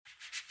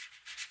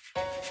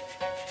Hey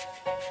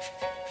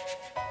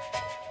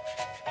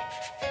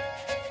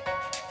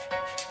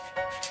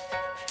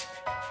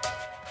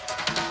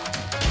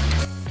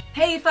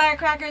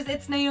Firecrackers,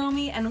 it's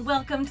Naomi and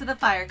welcome to the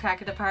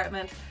Firecracker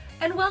Department.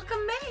 And welcome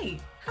May.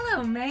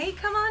 Hello May,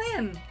 come on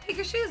in. Take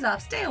your shoes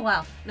off, stay a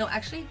while. No,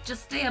 actually,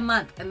 just stay a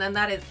month and then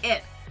that is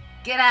it.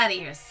 Get out of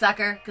here,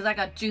 sucker, because I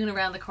got June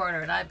around the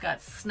corner and I've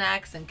got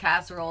snacks and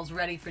casseroles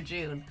ready for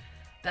June.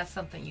 That's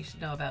something you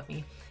should know about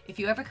me. If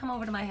you ever come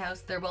over to my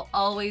house, there will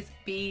always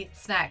be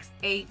snacks.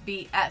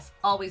 ABS,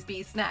 always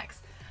be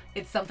snacks.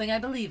 It's something I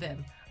believe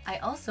in. I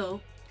also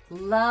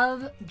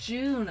love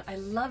June. I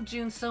love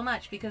June so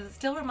much because it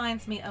still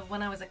reminds me of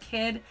when I was a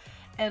kid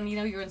and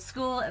you're in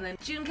school and then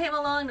June came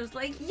along and it was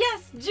like,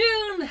 yes,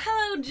 June,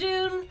 hello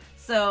June.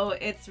 So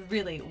it's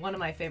really one of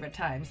my favorite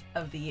times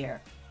of the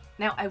year.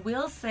 Now I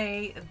will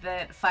say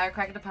that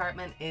Firecracker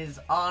Department is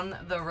on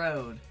the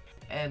road.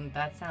 And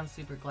that sounds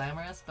super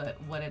glamorous, but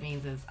what it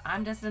means is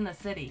I'm just in the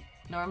city.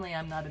 Normally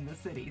I'm not in the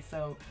city,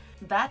 so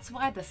that's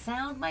why the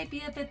sound might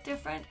be a bit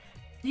different.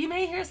 You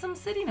may hear some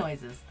city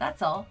noises,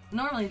 that's all.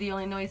 Normally the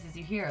only noises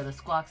you hear are the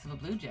squawks of a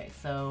blue jay,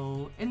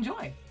 so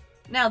enjoy.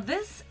 Now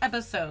this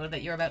episode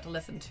that you're about to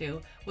listen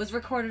to was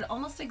recorded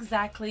almost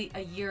exactly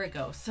a year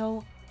ago,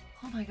 so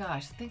oh my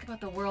gosh, think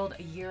about the world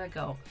a year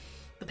ago.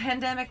 The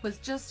pandemic was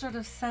just sort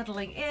of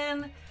settling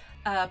in,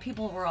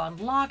 people were on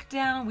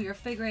lockdown, we were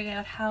figuring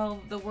out how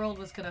the world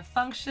was going to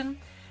function.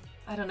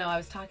 I don't know, I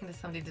was talking to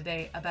somebody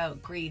today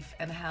about grief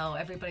and how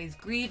everybody's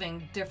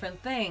grieving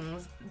different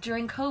things.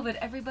 During COVID,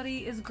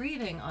 everybody is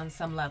grieving on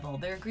some level.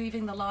 They're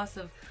grieving the loss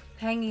of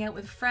hanging out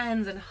with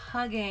friends and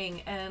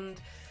hugging and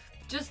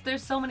just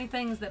there's so many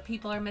things that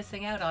people are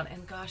missing out on.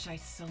 And gosh, I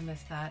so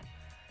miss that.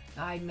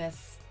 I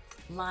miss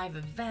live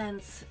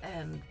events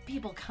and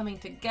people coming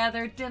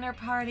together, dinner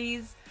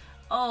parties,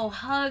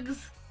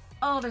 hugs.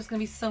 There's going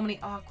to be so many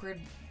awkward,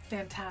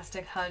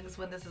 fantastic hugs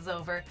when this is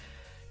over.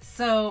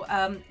 So,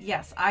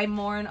 yes, I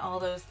mourn all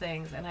those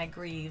things and I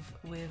grieve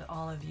with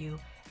all of you.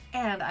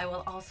 And I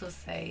will also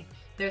say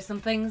there's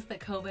some things that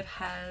COVID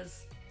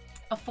has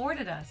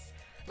afforded us.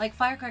 Like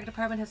Firecracker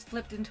Department has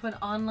flipped into an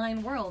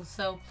online world.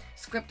 So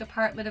script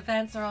department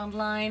events are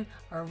online,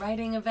 our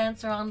writing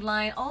events are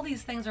online, all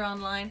these things are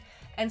online.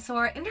 And so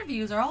our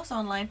interviews are also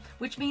online,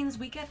 which means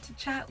we get to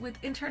chat with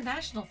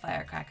international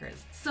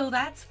firecrackers. So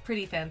that's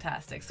pretty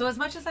fantastic. So as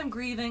much as I'm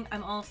grieving,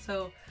 I'm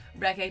also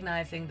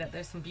recognizing that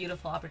there's some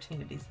beautiful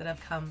opportunities that have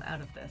come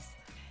out of this.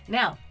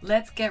 Now,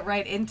 let's get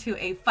right into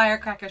a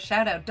firecracker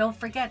shout out. Don't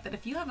forget that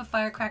if you have a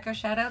firecracker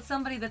shout out,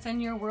 somebody that's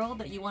in your world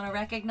that you want to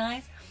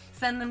recognize,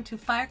 send them to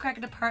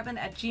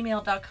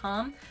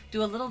firecrackerdepartment@gmail.com.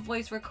 Do a little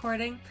voice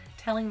recording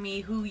telling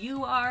me who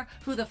you are,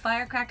 who the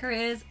firecracker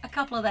is, a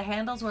couple of the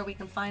handles where we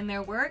can find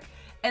their work,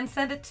 and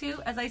send it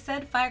to, as I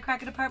said,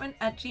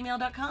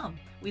 firecrackerdepartment@gmail.com.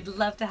 We'd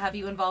love to have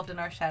you involved in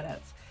our shout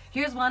outs.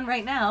 Here's one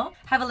right now.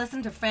 Have a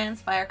listen to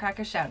Fran's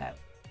firecracker shout out.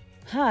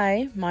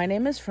 Hi, my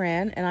name is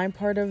Fran, and I'm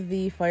part of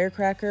the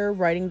Firecracker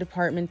Writing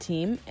Department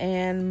team,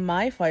 and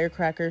my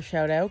Firecracker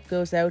shout-out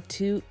goes out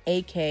to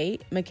AK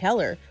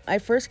McKellar. I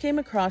first came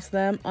across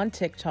them on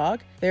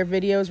TikTok. Their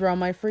videos were on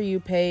my For You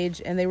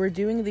page, and they were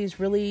doing these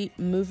really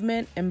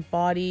movement and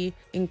body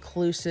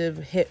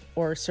inclusive HIIT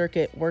or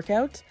circuit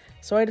workouts.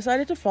 So I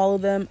decided to follow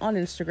them on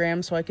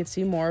Instagram so I could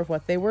see more of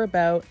what they were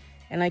about,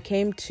 and I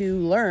came to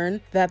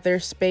learn that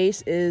their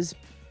space is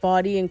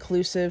body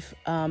inclusive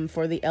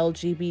for the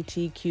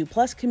LGBTQ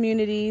plus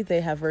community. They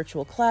have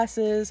virtual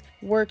classes,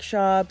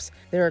 workshops,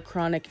 they're a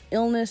chronic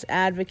illness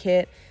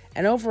advocate,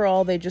 and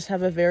overall they just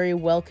have a very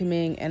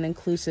welcoming and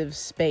inclusive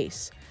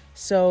space.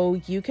 So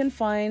you can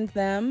find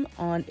them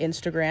on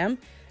Instagram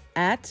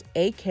at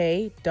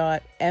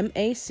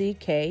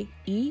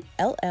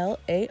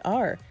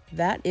ak.mackellar.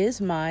 That is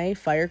my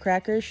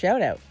firecracker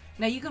shout out.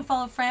 Now you can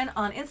follow Fran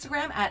on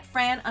Instagram at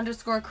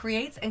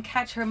Fran_creates and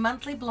catch her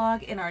monthly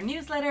blog in our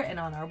newsletter and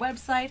on our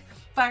website,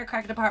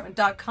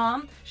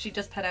 firecrackerdepartment.com. She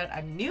just put out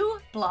a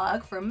new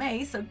blog for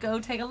May, so go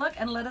take a look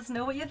and let us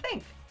know what you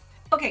think.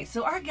 Okay,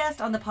 so our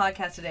guest on the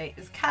podcast today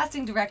is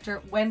casting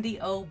director Wendy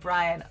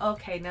O'Brien.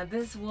 Okay, now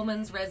this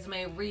woman's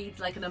resume reads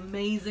like an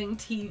amazing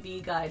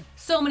TV guide.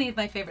 So many of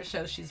my favorite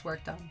shows she's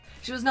worked on.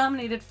 She was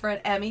nominated for an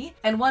Emmy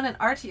and won an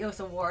Artios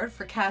Award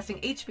for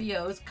casting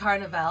HBO's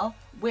Carnival,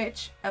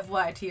 which,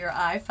 FY to your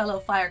eye, fellow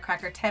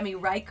firecracker Tammy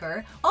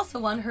Riker also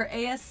won her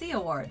ASC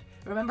Award.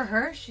 Remember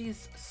her?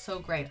 She's so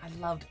great. I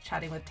loved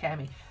chatting with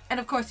Tammy. And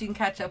of course, you can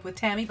catch up with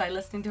Tammy by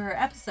listening to her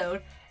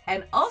episode.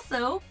 And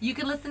also, you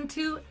can listen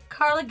to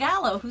Carla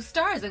Gallo, who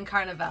stars in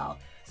Carnival.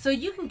 So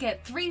you can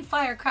get 3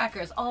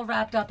 firecrackers all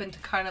wrapped up into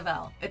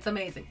Carnival. It's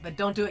amazing, but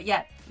don't do it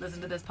yet. Listen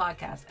to this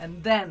podcast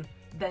and then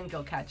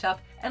go catch up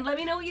and let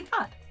me know what you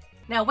thought.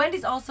 Now,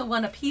 Wendy's also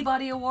won a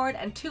Peabody Award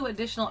and 2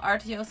 additional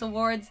Artios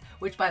Awards,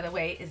 which, by the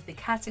way, is the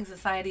Casting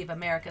Society of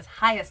America's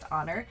highest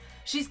honor.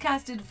 She's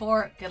casted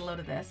for, get a load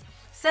of this,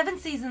 7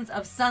 seasons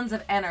of Sons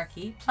of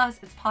Anarchy, plus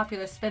its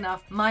popular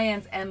spin-off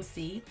Mayans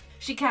MC.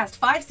 She cast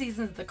 5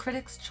 seasons of the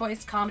Critics'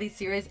 Choice comedy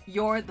series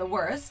You're the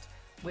Worst,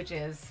 which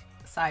is,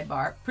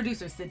 sidebar,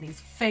 producer Sydney's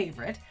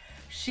favorite.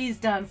 She's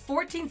done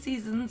 14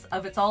 seasons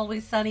of It's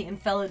Always Sunny in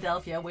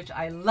Philadelphia, which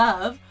I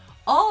love,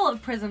 all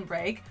of Prison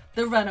Break,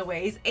 The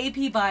Runaways,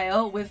 AP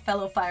Bio with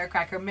fellow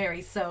firecracker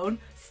Mary Sohn,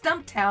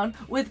 Stumptown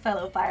with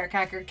fellow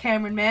firecracker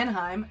Cameron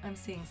Manheim. I'm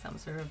seeing some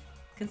sort of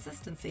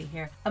consistency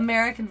here.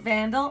 American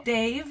Vandal,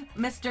 Dave,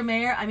 Mr.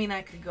 Mayor. I mean,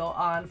 I could go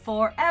on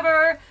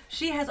forever.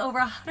 She has over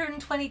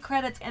 120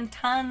 credits and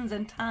tons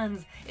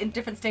in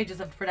different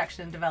stages of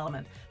production and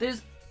development.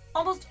 There's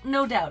almost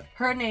no doubt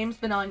her name's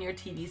been on your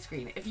TV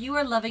screen. If you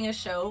are loving a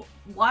show,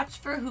 watch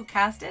for who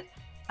cast it.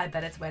 I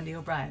bet it's Wendy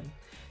O'Brien.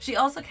 She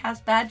also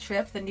cast Bad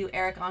Trip, the new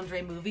Eric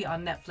Andre movie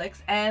on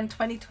Netflix, and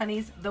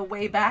 2020's The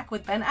Way Back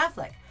with Ben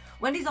Affleck.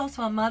 Wendy's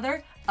also a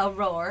mother, a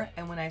rower,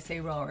 and when I say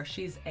rower,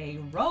 she's a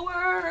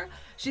rower.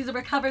 She's a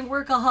recovering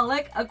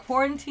workaholic, a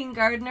quarantine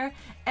gardener,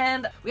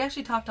 and we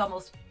actually talked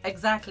almost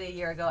exactly a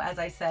year ago, as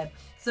I said.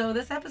 So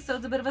this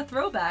episode's a bit of a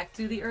throwback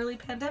to the early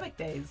pandemic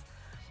days.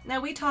 Now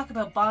we talk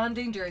about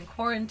bonding during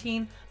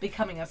quarantine,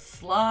 becoming a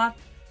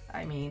sloth.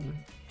 I mean,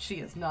 she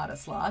is not a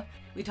sloth.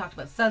 We talked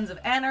about Sons of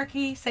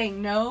Anarchy, saying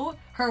no,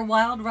 her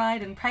wild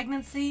ride in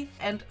pregnancy,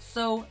 and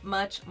so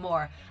much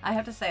more. I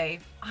have to say,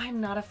 I'm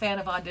not a fan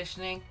of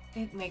auditioning.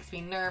 It makes me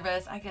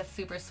nervous. I get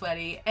super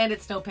sweaty, and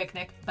it's no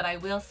picnic. But I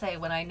will say,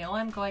 when I know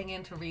I'm going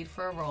in to read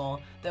for a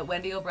role that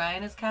Wendy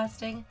O'Brien is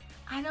casting,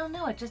 I don't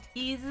know, it just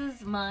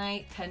eases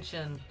my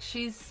tension.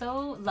 She's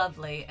so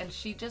lovely, and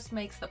she just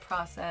makes the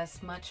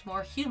process much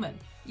more human.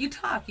 You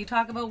talk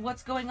about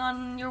what's going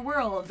on in your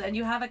world, and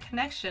you have a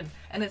connection,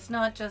 and it's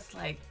not just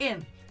like,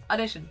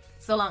 audition,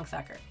 so long,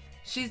 sucker.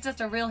 She's just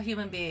a real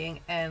human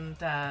being, and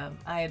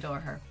I adore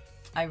her.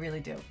 I really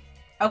do.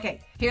 Okay,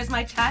 here's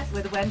my chat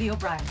with Wendy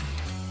O'Brien.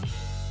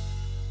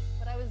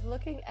 But I was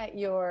looking at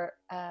your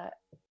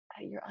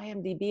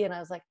IMDb, and I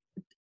was like,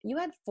 you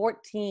had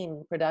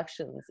 14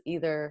 productions,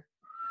 either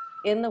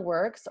in the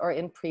works or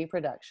in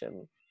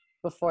pre-production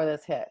before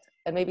this hit,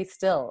 and maybe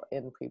still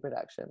in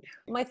pre-production.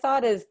 My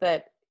thought is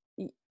that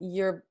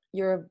you're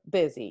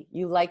busy.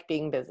 You like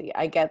being busy.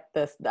 I get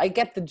this. I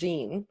get the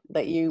gene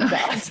that you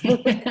got.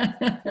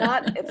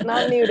 It's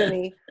not new to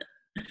me.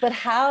 But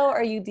how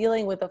are you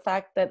dealing with the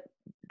fact that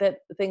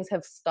things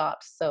have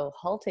stopped so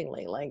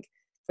haltingly? Like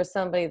for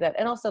somebody that,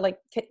 and also like,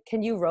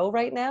 can you row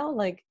right now?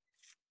 Like,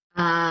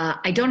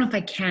 I don't know if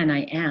I can.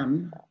 I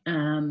am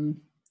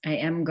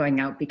going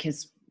out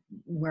because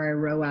where I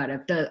row out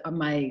of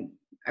I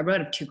rowed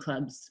out of two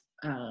clubs,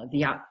 the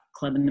Yacht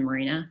Club in the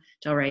Marina,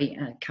 Delray,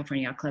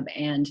 California Yacht Club,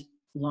 and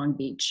Long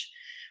Beach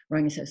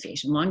Rowing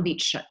Association. Long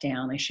Beach shut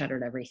down. They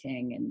shuttered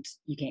everything, and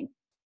you can't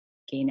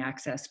gain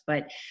access.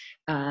 But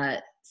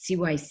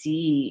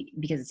CYC,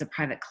 because it's a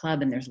private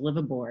club and there's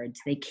liveaboards,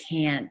 they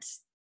can't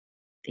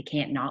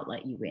not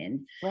let you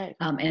in. Right.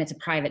 And it's a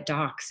private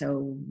dock,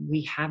 so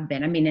we have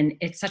been. I mean, and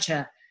it's such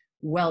a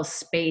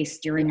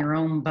well-spaced. You're in your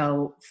own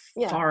boat,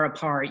 far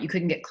apart. You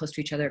couldn't get close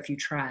to each other if you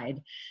tried.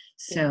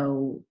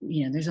 So,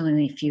 there's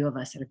only a few of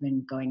us that have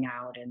been going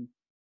out, and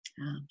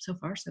so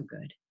far so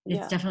good.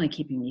 It's definitely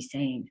keeping me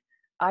sane.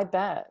 I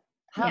bet.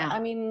 I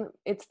mean,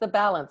 it's the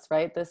balance,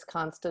 right? This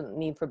constant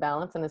need for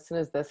balance. And as soon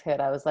as this hit,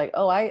 I was like,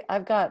 oh,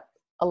 I've got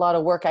a lot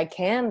of work I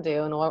can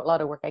do and a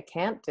lot of work I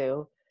can't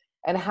do.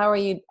 And how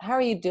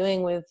are you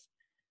doing with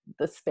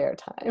the spare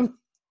time?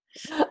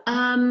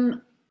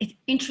 It's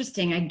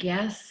interesting, I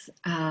guess.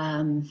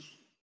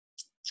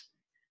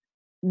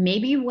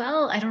 Maybe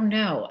I don't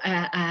know.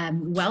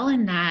 Well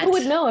in that. Who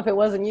would know if it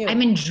wasn't you?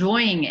 I'm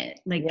enjoying it.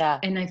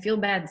 And I feel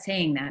bad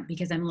saying that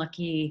because I'm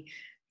lucky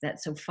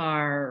that so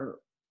far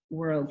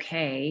we're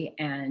okay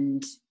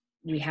and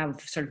we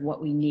have sort of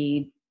what we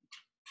need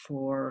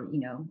for,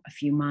 a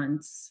few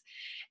months.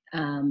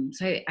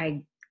 So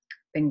I've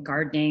been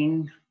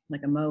gardening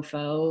like a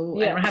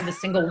mofo. I don't have a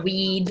single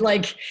weed.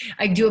 Like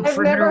I do a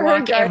perimeter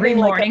walk every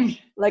morning.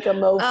 Like a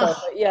mofo.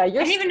 I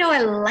didn't even know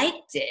I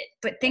liked it,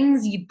 but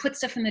you put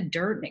stuff in the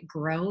dirt and it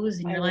grows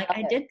and you're like,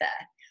 I did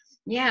that.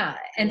 Yeah.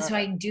 And so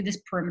I do this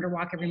perimeter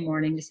walk every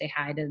morning to say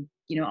hi to,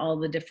 all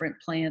the different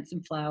plants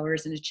and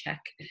flowers and to check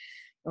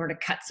or to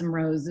cut some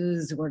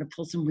roses or to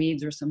pull some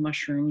weeds or some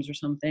mushrooms or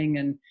something.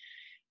 And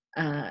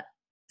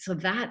so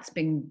that's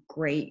been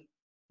great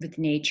with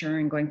nature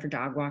and going for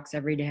dog walks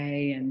every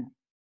day and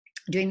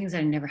doing things that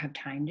I never have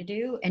time to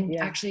do. And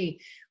actually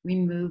we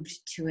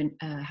moved to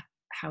a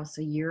house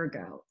a year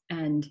ago,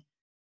 and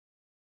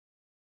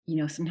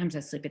sometimes I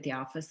sleep at the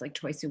office like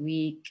twice a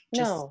week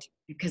just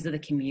because of the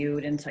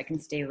commute, and so I can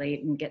stay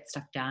late and get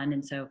stuff done.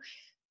 And so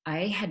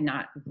I had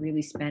not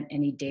really spent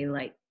any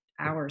daylight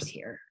hours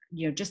here,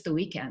 just the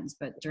weekends,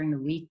 but during the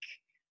week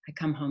I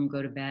come home,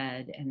 go to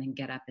bed, and then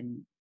get up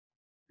and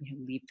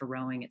leave for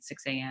rowing at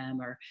 6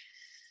 a.m. or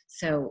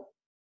so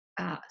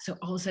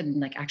all of a sudden,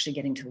 like actually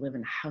getting to live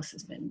in the house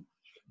has been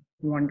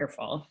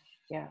wonderful.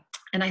 Yeah.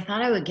 And I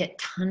thought I would get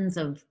tons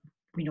of,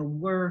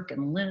 work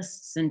and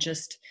lists and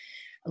just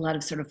a lot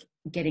of sort of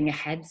getting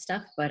ahead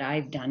stuff, but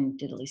I've done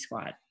diddly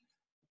squat.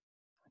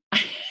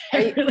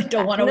 I really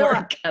don't want to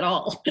work at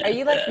all. Are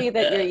you like me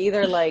that you're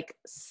either like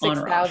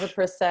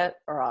 6,000%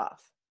 or off?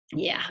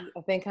 Yeah.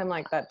 I think I'm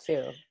like that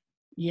too.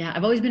 Yeah,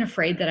 I've always been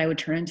afraid that I would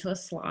turn into a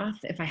sloth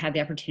if I had the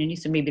opportunity.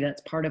 So maybe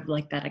that's part of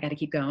like that. I got to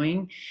keep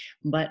going.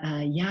 But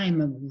yeah,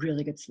 I'm a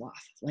really good sloth.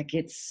 Like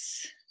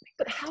it's.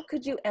 But how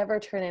could you ever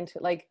turn into,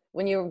 like,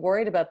 when you were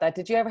worried about that,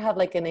 did you ever have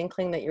like an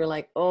inkling that you're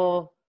like,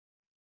 oh,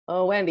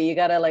 Wendy, you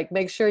gotta like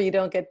make sure you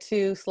don't get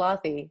too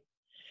slothy?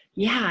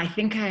 Yeah, I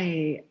think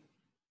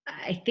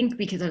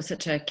because I was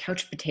such a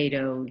couch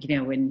potato,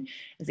 when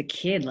as a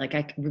kid, like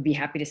I would be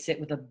happy to sit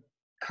with a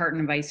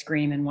carton of ice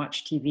cream and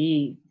watch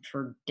TV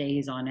for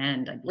days on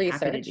end. I'd be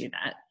happy to Research. do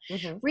that.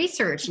 Mm-hmm.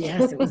 Research,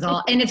 yes, it was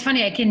all. And it's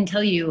funny, I can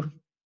tell you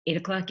 8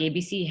 o'clock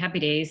ABC, Happy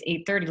Days,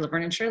 8:30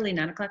 Laverne and Shirley,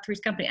 9 o'clock Three's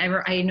Company.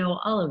 I know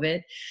all of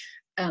it.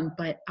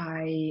 But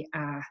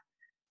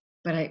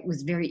it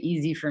was very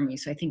easy for me.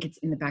 So I think it's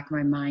in the back of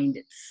my mind.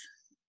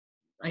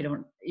 I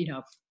don't,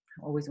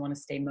 always want to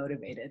stay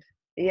motivated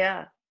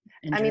Yeah.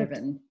 and I mean,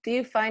 driven. do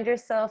you find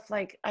yourself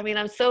like, I mean,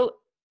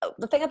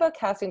 the thing about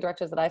casting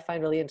directors that I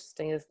find really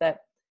interesting is that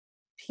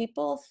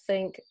people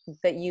think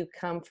that you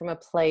come from a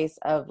place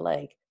of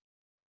like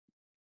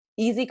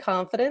easy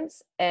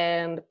confidence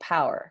and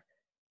power,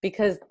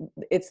 because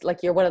it's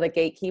like you're one of the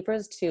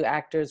gatekeepers to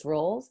actors'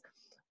 roles.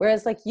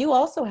 Whereas like you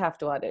also have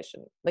to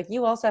audition, like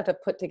you also have to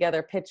put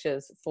together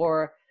pitches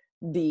for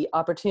the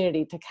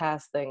opportunity to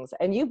cast things.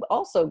 And you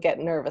also get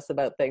nervous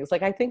about things.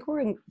 Like I think we're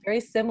in very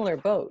similar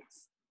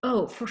boats.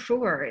 Oh, for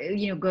sure.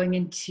 Going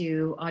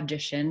into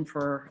audition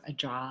for a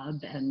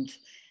job and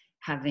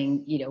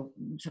having,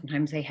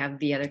 sometimes they have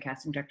the other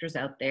casting directors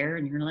out there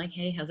and you're like,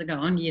 hey, how's it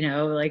going?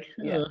 Like,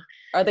 Yeah.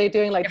 Are they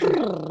doing like,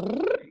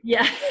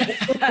 yeah.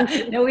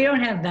 No, we don't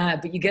have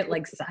that, but you get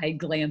like side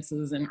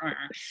glances and,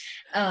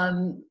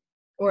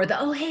 or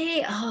oh,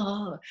 hey,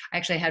 oh, I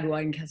actually had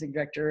one casting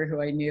director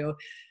who I knew,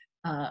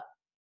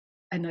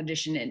 an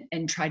audition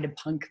and tried to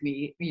punk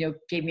me,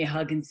 gave me a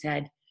hug and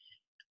said,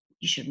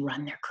 you should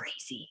run, they're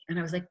crazy. And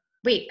I was like,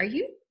 wait, are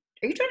you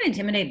trying to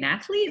intimidate an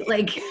athlete?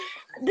 Like,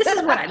 this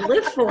is what I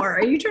live for.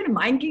 Are you trying to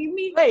mind game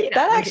me? wait,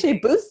 that actually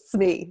boosts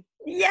me.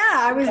 Yeah,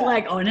 I was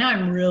like, oh, now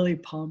I'm really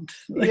pumped.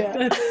 Like,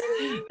 Yeah.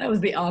 that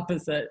was the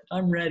opposite.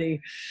 I'm ready.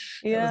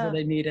 Yeah. That was what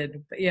I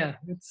needed. But yeah,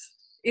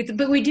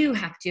 but we do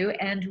have to.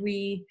 And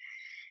we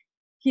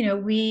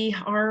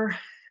are,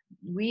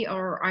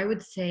 I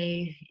would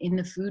say, in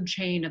the food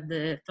chain of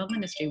the film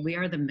industry, we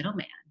are the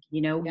middleman.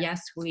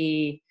 Yes,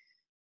 we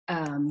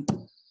are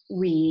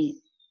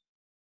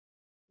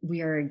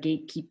a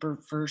gatekeeper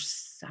for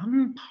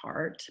some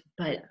part,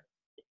 but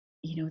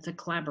it's a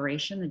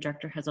collaboration. The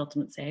director has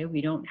ultimate say.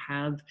 We don't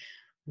have,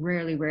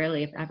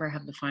 rarely, if ever,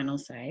 have the final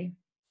say.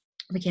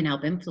 We can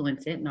help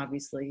influence it, and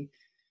obviously,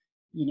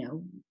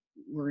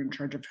 we're in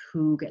charge of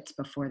who gets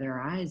before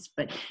their eyes.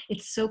 But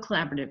it's so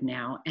collaborative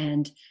now,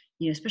 and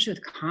especially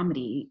with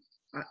comedy.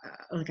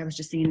 Like I was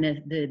just thinking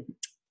the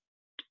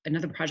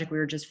another project we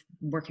were just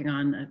working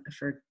on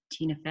for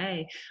Tina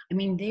Fey. I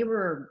mean, they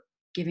were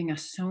giving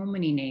us so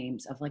many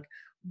names of like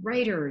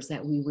writers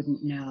that we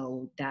wouldn't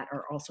know that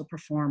are also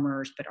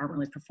performers, but aren't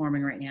really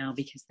performing right now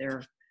because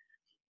they're,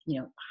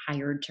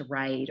 hired to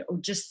write, or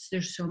just,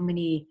 there's so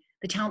many,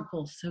 the talent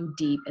pool is so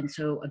deep and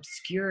so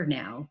obscure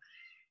now.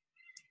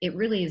 It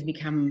really has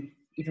become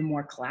even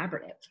more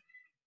collaborative.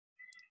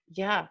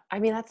 Yeah. I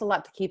mean, that's a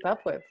lot to keep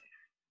up with.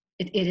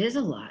 It is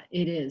a lot.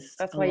 It is.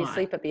 That's why you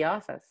sleep at the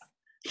office.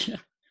 Yeah.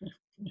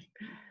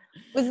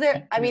 Was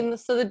there, I mean,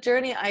 so the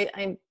journey,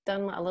 I've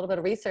done a little bit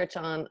of research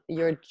on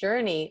your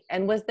journey,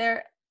 and was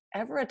there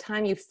ever a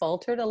time you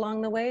faltered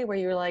along the way where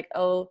you're like,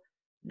 oh,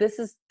 this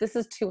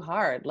is too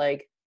hard?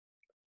 Like,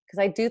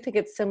 because I do think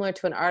it's similar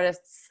to an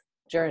artist's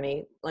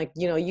journey. Like,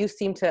 you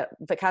seem to,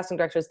 the casting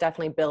directors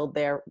definitely build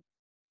their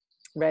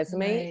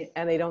resume, right,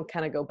 and they don't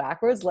kind of go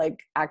backwards like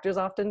actors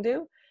often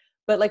do.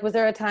 But like, was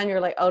there a time you're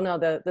like, oh no,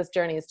 this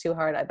journey is too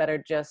hard, I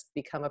better just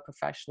become a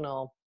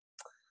professional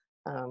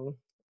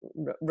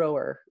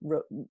rower?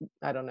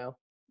 I don't know.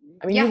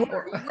 I mean, you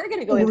were going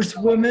to go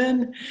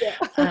horsewoman.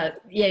 Yeah,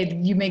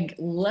 you make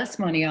less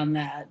money on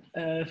that.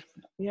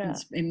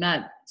 In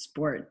that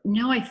sport.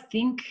 No, I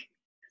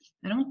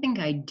don't think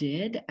I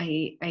did.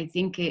 I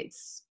think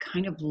it's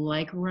kind of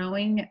like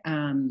rowing.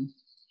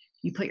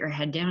 You put your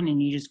head down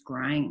and you just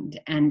grind.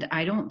 And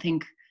I don't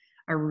think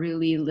I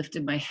really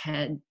lifted my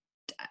head.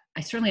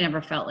 I certainly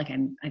never felt like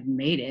I've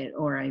made it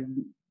or I've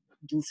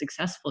been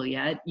successful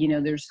yet.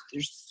 There's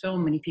so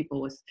many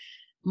people with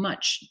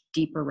much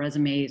deeper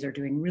resumes or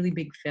doing really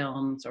big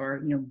films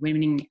or,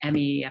 winning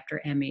Emmy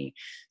after Emmy.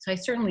 So I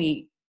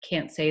certainly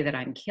can't say that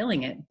I'm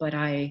killing it, but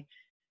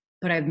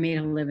I've made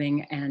a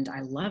living and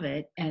I love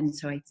it. And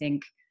so I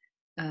think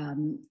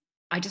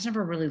I just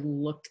never really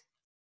looked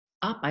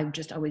up. I've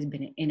just always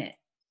been in it.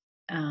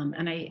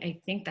 And I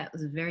think that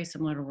was very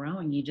similar to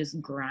rowing. You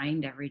just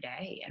grind every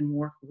day and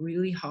work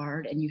really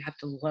hard, and you have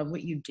to love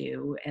what you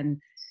do.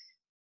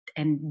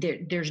 And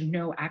there's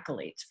no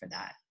accolades for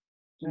that,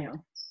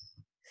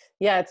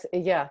 Yeah,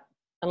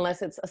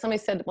 unless it's, somebody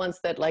said once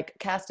that like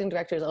casting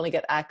directors only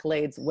get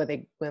accolades when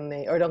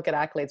they or don't get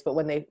accolades, but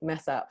when they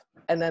mess up,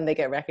 and then they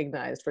get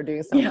recognized for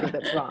doing something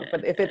that's wrong.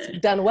 But if it's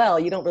done well,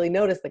 you don't really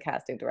notice the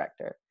casting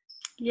director.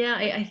 Yeah,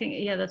 I think,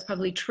 yeah, that's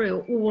probably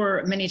true.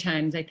 Or many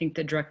times I think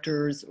the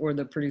directors or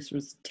the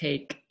producers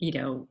take,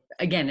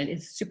 again, it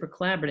is super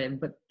collaborative,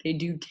 but they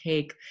do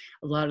take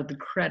a lot of the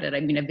credit.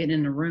 I mean, I've been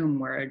in a room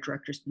where a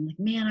director's been like,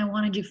 man, I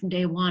wanted you from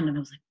day one. And I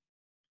was like,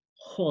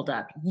 hold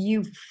up,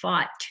 you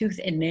fought tooth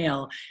and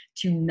nail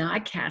to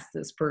not cast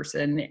this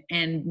person.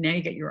 And now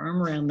you get your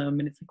arm around them.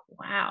 And it's like,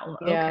 wow,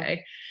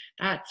 okay,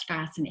 that's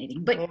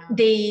fascinating. But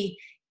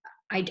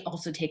I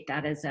also take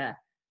that as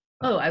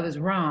oh, I was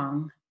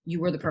wrong. You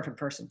were the perfect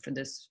person for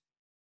this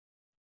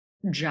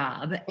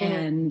job.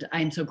 And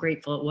I'm so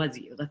grateful it was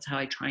you. That's how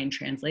I try and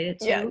translate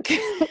it too. Yeah.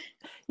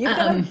 You've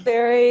got a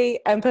very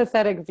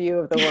empathetic view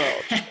of the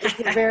world.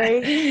 It's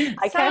very,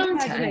 I can't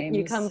imagine it.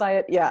 You come by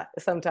it. Yeah,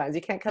 sometimes.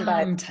 You can't come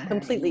by it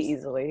completely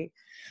easily.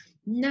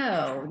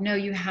 No,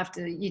 you have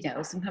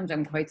to, sometimes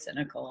I'm quite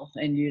cynical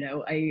and,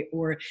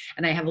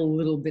 and I have a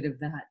little bit of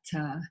that,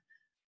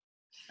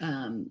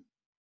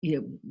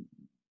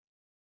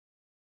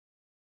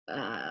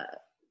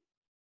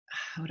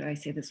 how do I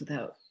say this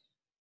without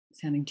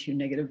sounding too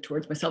negative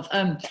towards myself?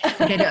 Like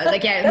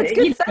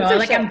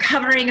I'm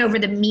covering over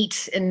the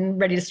meat and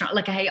ready to start.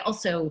 Like I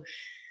also,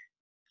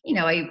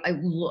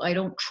 I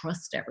don't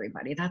trust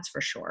everybody, that's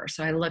for sure.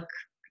 So I look,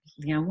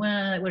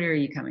 what are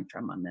you coming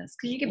from on this?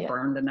 Because you get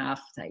burned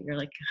enough that you're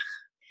like,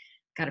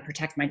 got to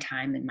protect my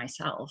time and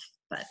myself.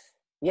 But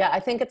yeah, I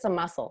think it's a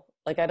muscle.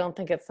 Like, I don't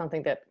think it's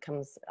something that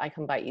I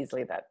come by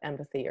easily, that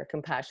empathy or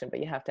compassion, but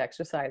you have to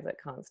exercise it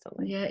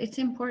constantly. Yeah, it's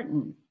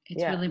important.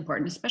 It's really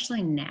important,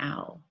 especially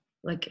now.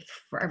 Like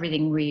for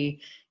everything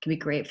we can be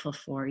grateful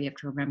for, you have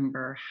to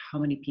remember how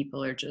many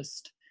people are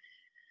just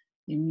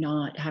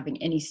not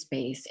having any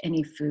space,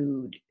 any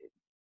food,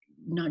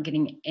 not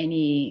getting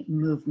any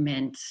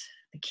movement.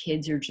 The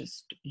kids are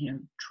just,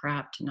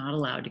 trapped, not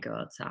allowed to go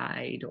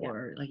outside,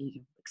 or like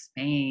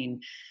Spain.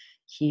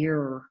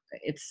 Here,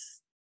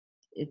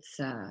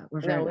 we're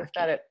very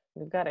lucky.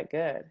 We've got it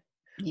good.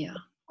 Yeah.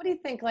 What do you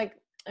think? Like,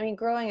 I mean,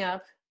 growing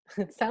up,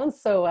 it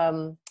sounds so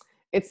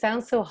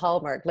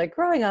Hallmark, like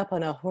growing up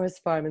on a horse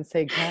farm in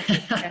St.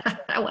 Catharines.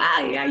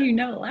 Wow, yeah,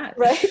 a lot.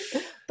 Right?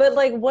 But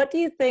like, what do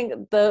you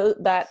think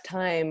that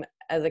time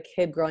as a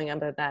kid growing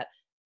up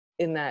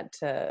in that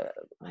I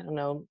don't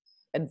know,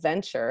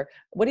 adventure,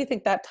 what do you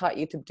think that taught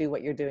you to do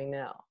what you're doing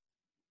now?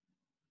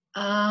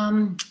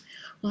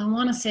 Well, I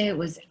want to say it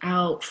was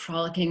out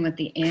frolicking with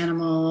the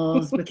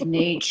animals, with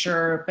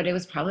nature, but it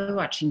was probably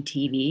watching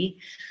TV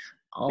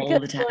all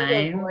the time.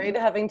 To avoid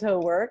having to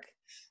work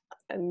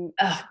and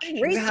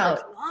research,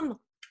 Mom.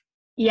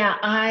 Yeah,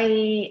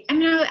 I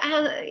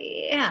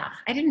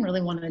didn't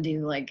really want to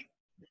do like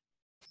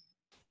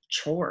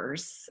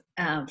chores,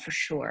 for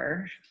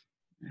sure.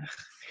 Ugh.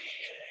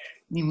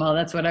 Meanwhile,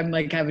 that's what I'm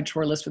like. I have a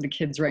chore list for the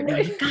kids right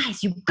now.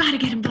 Guys, you've got to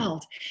get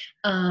involved.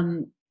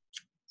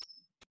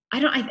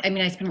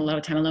 I spent a lot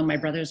of time alone. My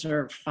brothers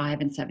are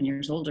 5 and 7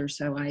 years older,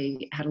 so I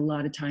had a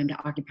lot of time to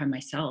occupy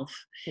myself.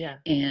 Yeah.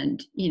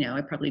 And,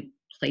 I probably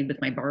played with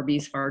my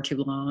Barbies far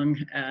too long.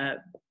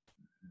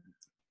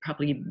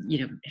 Probably,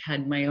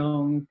 had my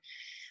own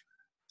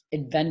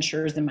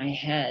adventures in my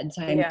head.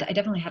 So I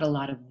definitely had a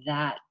lot of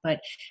that. But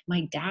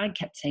my dad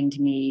kept saying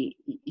to me,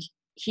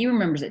 he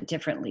remembers it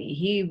differently.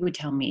 He would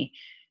tell me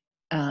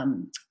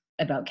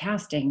about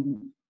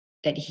casting,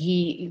 that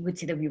he would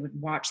say that we would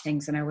watch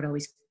things and I would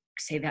always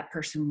say that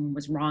person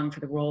was wrong for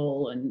the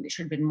role and it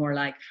should have been more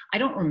like, I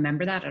don't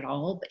remember that at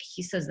all, but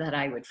he says that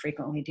I would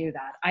frequently do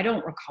that. I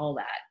don't recall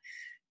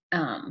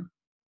that.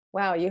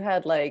 Wow, you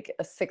had like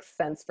a sixth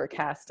sense for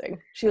casting.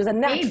 She was a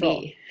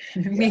natural.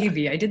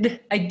 Maybe. I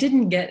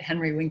didn't get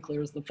Henry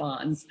Winkler as the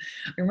Fonz.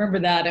 I remember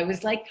that. I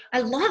was like,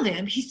 I love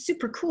him. He's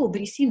super cool, but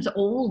he seems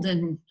old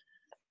and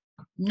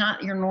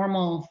not your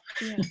normal.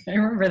 Yeah. I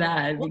remember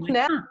that. Well,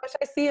 now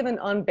I see him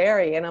on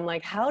Barry and I'm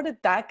like, how did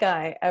that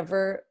guy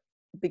ever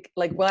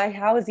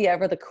how is he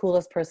ever the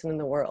coolest person in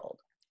the world?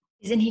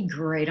 Isn't he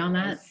great on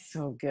that? He's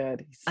so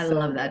good. I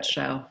love that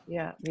show.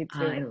 Yeah, me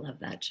too. I love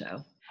that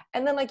show.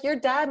 And then like your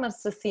dad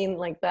must have seen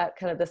like that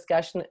kind of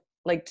discussion,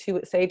 like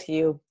to say to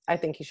you, I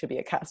think you should be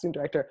a casting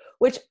director,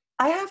 which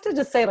I have to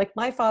just say, like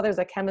my father's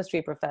a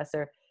chemistry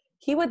professor.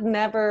 He would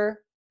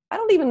never, I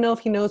don't even know if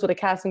he knows what a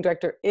casting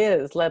director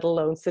is, let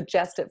alone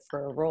suggest it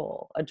for a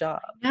role, a job.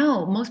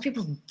 No, most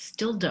people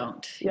still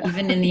don't. Yeah.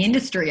 Even in the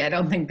industry, I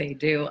don't think they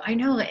do. I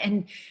know.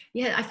 And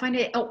yeah, I find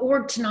it,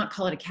 or to not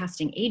call it a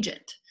casting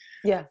agent.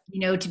 Yeah.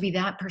 To be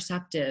that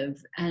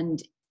perceptive.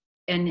 And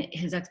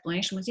his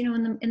explanation was, in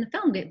the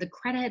film, the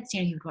credits,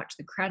 he would watch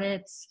the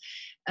credits,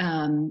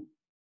 and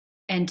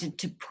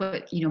to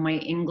put, my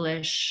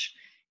English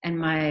and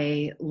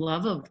my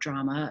love of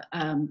drama,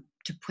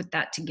 to put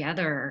that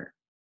together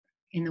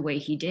in the way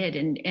he did.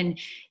 And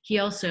he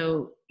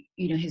also,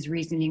 his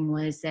reasoning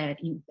was that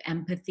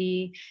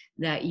empathy,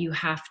 that you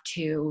have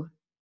to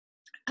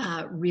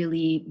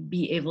really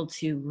be able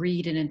to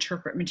read and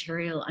interpret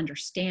material,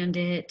 understand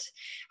it,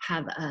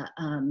 have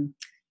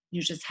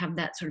just have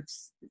that sort of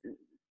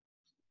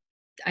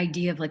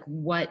idea of like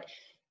what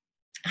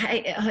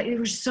there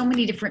were so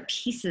many different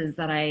pieces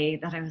that I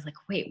was like,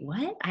 wait,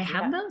 what? I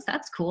have those?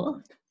 That's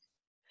cool.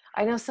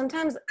 I know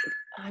sometimes,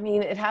 I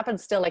mean, it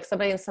happens still, like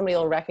somebody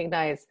will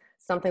recognize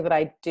something that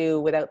I do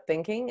without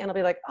thinking, and I'll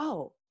be like,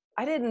 oh,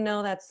 I didn't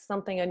know that's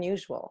something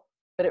unusual.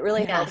 But it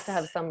really helps to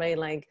have Yes, somebody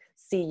like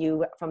see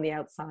you from the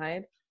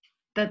outside.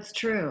 that's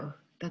true.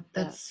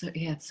 Yeah.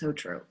 Yeah, it's so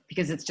true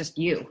because it's just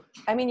you.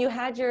 I mean, you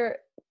had your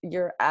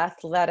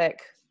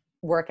athletic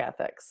work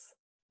ethics,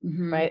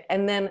 Hmm. right?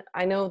 And then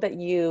I know that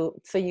you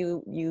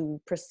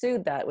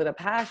pursued that with a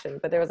passion,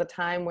 but there was a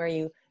time where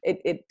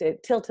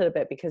it tilted a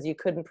bit because you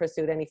couldn't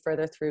pursue it any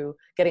further through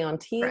getting on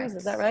teams.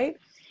 Is Correct. that right?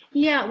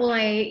 Yeah, well,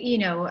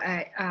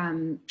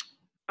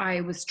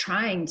 I was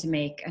trying to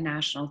make a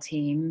national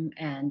team,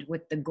 and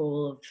with the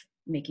goal of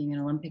making an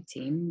Olympic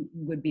team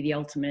would be the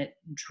ultimate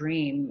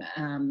dream.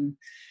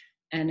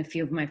 And a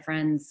few of my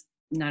friends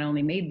not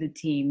only made the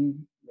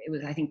team, it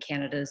was, I think,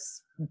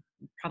 Canada's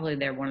probably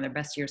one of their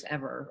best years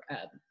ever.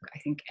 I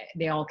think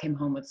they all came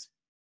home with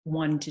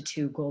 1 to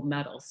 2 gold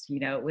medals. You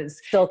know,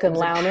 Silk it and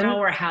was a Launen.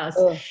 powerhouse.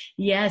 Ugh.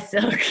 Yes,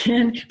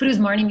 Silken, but it was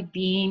Marnie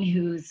McBean,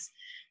 who's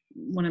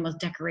one of the most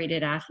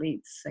decorated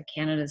athletes that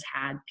Canada's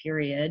had,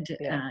 period.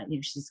 Yeah.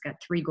 She's got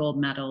 3 gold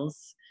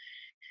medals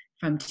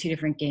from 2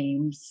 different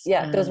games.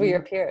 Yeah, those were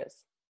your peers.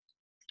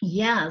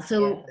 Yeah, Yeah.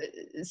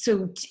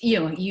 so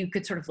you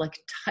could sort of like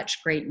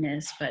touch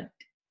greatness, but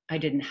I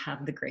didn't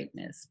have the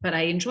greatness, but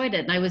I enjoyed it.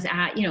 And I was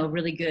at, a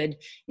really good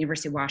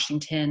University of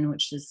Washington,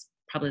 which is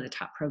probably the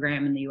top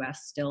program in the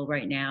US still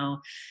right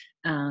now.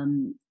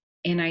 And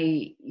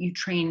you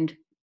trained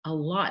a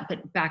lot,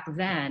 but back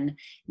then,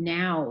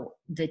 now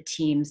the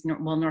teams,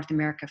 well, North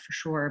America for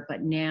sure,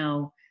 but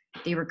now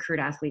they recruit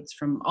athletes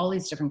from all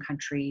these different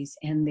countries,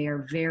 and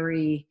they're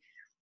very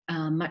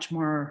much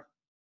more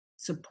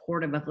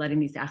supportive of letting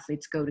these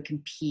athletes go to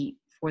compete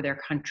for their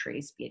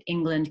countries, be it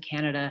England,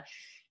 Canada,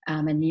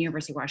 and the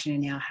University of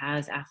Washington now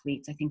has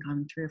athletes, I think,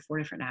 on 3 or 4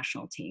 different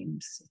national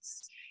teams.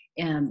 It's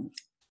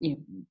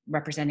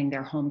representing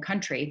their home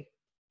country.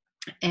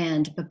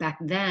 But back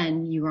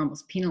then you were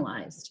almost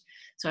penalized.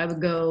 So I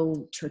would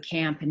go to a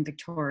camp in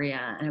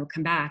Victoria, and I would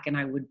come back, and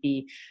I would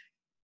be,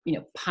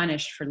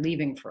 punished for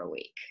leaving for a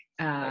week.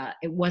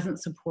 It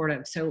wasn't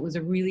supportive, so it was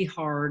a really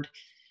hard.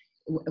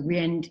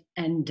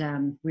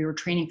 We were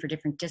training for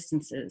different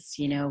distances.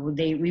 We would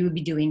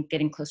be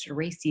getting closer to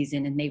race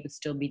season, and they would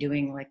still be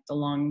doing like the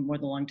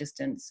long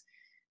distance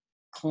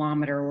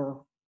kilometer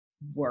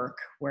work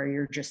where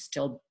you're just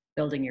still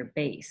building your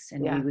base,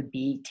 and we would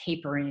be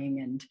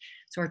tapering, and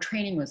so our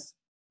training was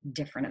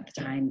different at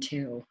the time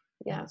too.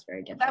 Yeah, it was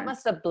very different. That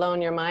must have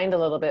blown your mind a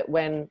little bit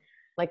when,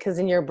 like, because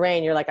in your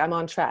brain you're like, I'm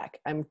on track,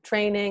 I'm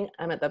training,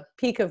 I'm at the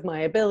peak of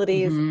my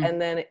abilities, and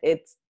then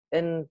it's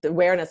in the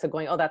awareness of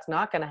going, oh, that's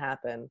not going to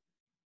happen.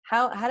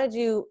 How did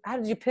you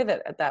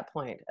pivot at that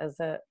point as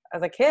a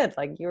kid?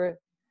 Like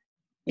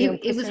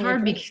it was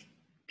hard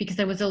because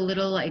I was a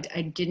little, I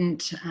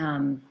didn't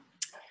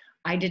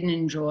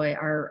enjoy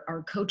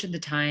our coach at the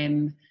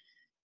time.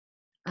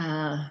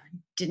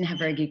 Didn't have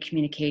very good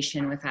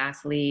communication with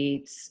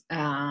athletes,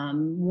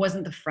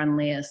 wasn't the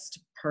friendliest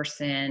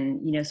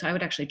person, so I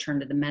would actually turn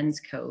to the men's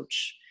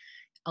coach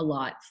a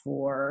lot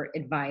for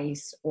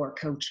advice or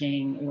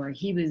coaching, or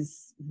he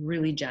was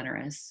really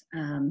generous.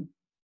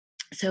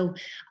 So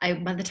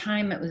by the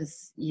time it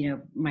was,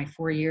 my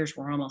 4 years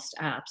were almost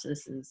up. So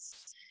this is,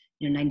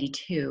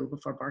 92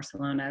 before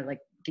Barcelona, like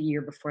the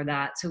year before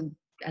that. So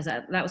as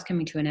that was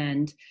coming to an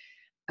end,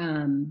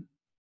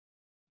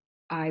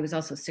 I was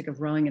also sick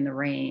of rowing in the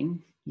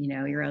rain.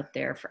 You're out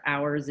there for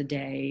hours a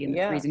day in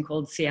the freezing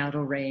cold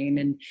Seattle rain.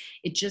 And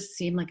it just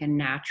seemed like a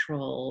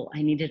natural,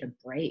 I needed a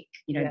break.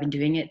 I've been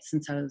doing it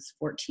since I was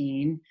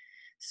 14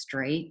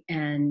 straight.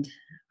 And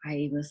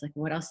I was like,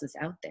 what else is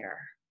out there?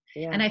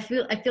 Yeah. And I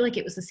feel like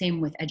it was the same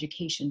with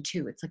education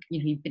too. It's like,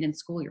 you've been in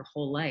school your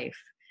whole life.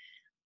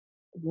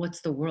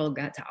 What's the world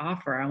got to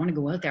offer? I want to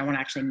go out there. I want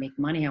to actually make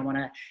money. I want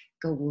to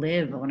go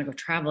live. I want to go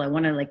travel. I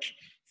want to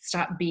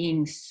stop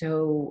being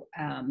so,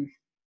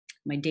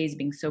 my days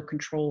being so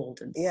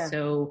controlled and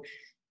so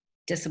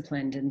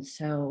disciplined. And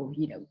so,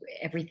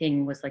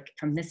 everything was like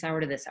from this hour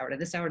to this hour to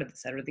this hour to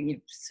this hour,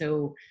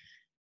 so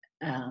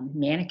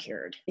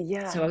manicured.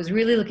 Yeah. So I was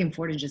really looking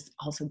forward to just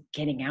also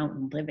getting out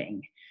and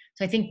living.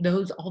 So I think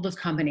all those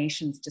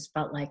combinations just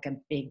felt like a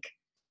big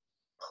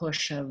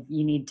push of,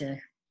 you need to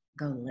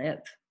go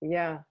live.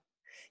 Yeah.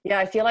 Yeah.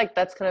 I feel like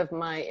that's kind of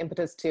my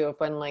impetus too, of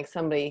when like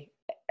somebody,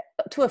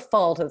 to a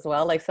fault as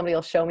well, like somebody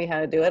will show me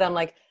how to do it. I'm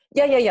like,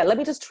 yeah. Let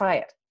me just try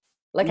it.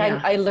 Like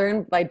I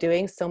learned by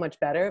doing so much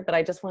better, but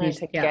I just wanted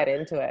to get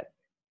into it.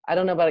 I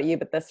don't know about you,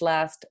 but this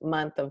last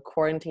month of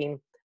quarantine,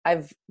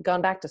 I've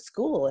gone back to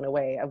school in a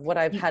way of what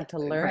I've had to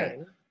learn. Right.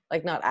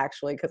 Like not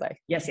actually, because I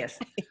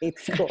hate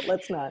school.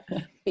 Let's not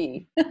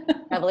be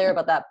cavalier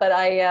about that. But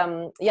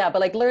but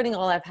like learning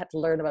all I've had to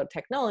learn about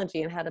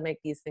technology and how to make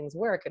these things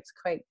work, it's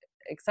quite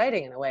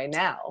exciting in a way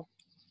now.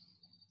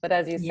 But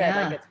as you said,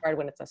 like it's hard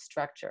when it's a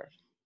structure.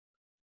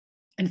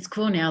 And it's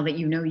cool now that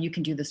you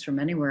can do this from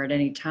anywhere at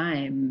any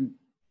time.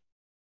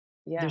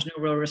 Yeah. There's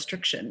no real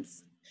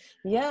restrictions.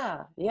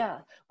 Yeah, yeah.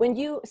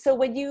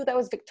 That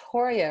was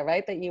Victoria,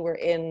 right? That you were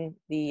in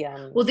the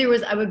Well,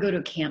 I would go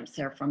to camps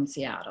there from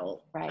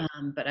Seattle, right.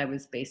 but I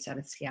was based out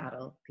of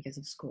Seattle because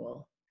of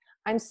school.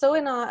 I'm so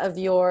in awe of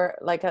your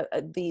like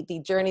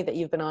the journey that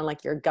you've been on,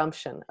 like your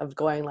gumption of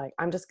going like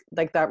I'm just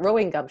like that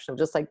rowing gumption of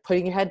just like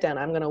putting your head down.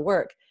 I'm gonna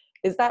work.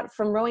 Is that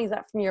from rowing? Is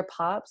that from your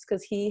pops?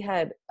 Because he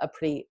had a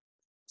pretty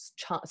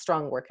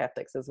strong work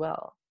ethics as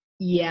well.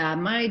 Yeah,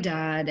 my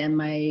dad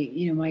and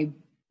I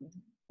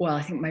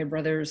think my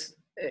brothers,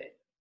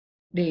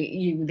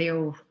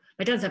 my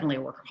dad's definitely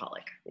a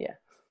workaholic. Yeah,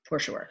 for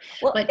sure.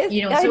 Well, but so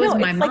is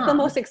my it's mom. like the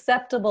most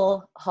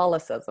acceptable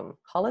holicism.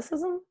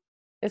 Holicism?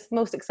 It's the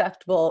most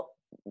acceptable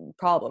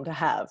problem to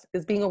have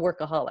is being a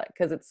workaholic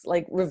because it's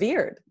like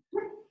revered.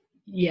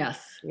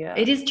 Yes, yeah,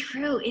 it is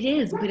true. It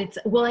is, but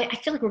I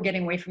feel like we're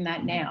getting away from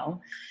that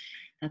now.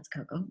 That's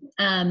Coco.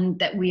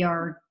 That we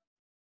are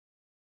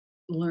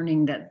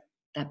learning that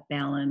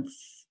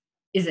balance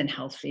isn't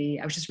healthy.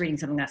 I was just reading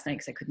something last night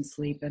because I couldn't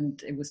sleep, and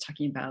it was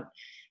talking about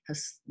how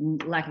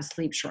lack of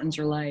sleep shortens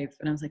your life.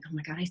 And I was like, oh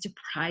my God, I used to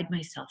pride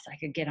myself that I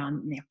could get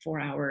on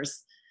 4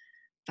 hours,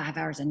 5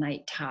 hours a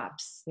night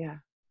tops. Yeah.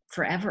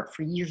 Forever,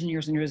 for years and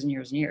years and years and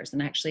years and years.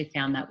 And I actually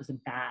found that was a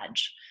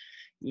badge.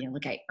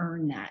 Like I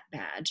earned that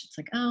badge. It's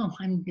like, oh,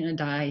 I'm going to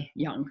die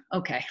young.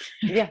 Okay.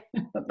 Yeah.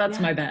 That's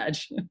my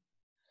badge.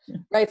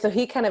 Right. So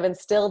he kind of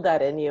instilled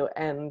that in you.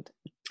 And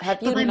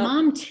have you But my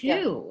mom too.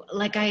 Yeah.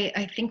 Like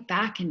I think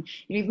back and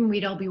even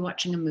we'd all be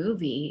watching a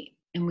movie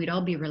and we'd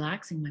all be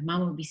relaxing. My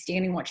mom would be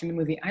standing watching the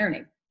movie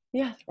ironing.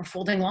 Yeah. Or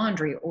folding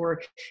laundry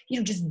or,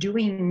 just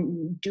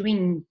doing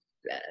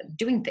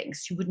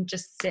things. She wouldn't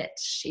just sit.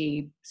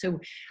 So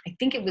I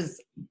think it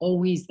was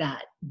always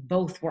that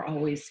both were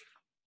always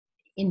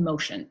in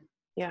motion.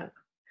 Yeah.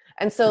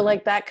 And so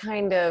like that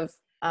kind of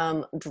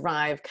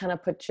drive kind of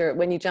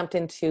when you jumped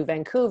into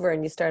Vancouver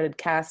and you started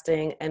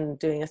casting and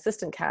doing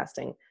assistant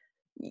casting,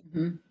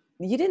 you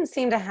didn't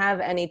seem to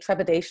have any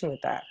trepidation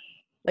with that.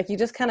 Like you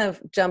just kind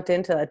of jumped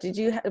into that.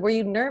 Were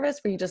you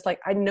nervous? Were you just like,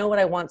 I know what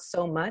I want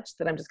so much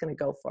that I'm just going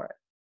to go for it?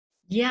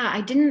 Yeah,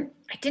 I didn't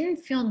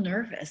feel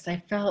nervous.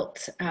 I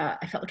felt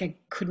like I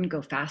couldn't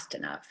go fast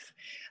enough.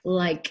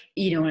 Like,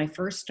 when I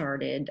first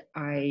started,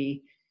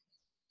 I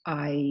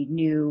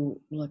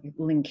knew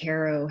Lynn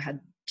Caro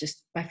had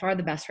just by far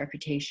the best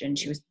reputation.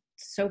 She was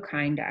so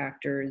kind to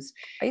actors.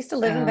 I used to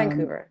live in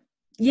Vancouver.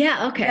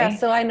 Yeah, okay. Yeah,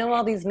 so I know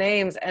all these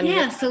names and yeah,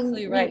 you're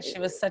absolutely right. She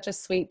was such a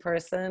sweet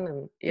person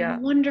and yeah.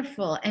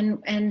 Wonderful.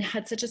 And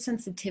had such a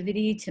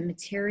sensitivity to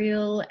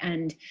material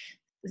and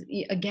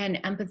again,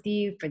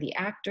 empathy for the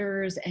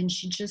actors. And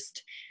she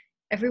just,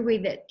 every way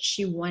that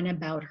she went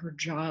about her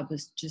job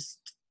was just,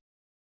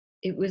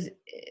 it was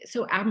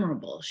so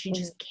admirable. She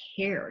just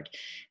cared.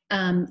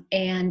 And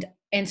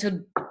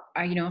so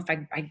if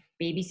I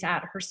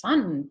babysat her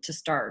son to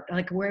start,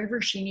 like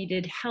wherever she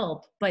needed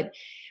help, but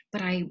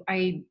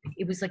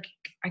it was like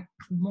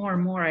more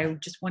and more, I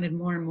just wanted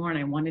more and more and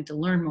I wanted to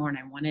learn more and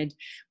I wanted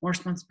more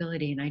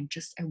responsibility. And I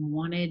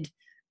wanted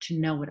to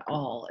know it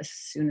all as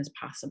soon as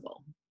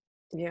possible.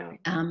 Yeah.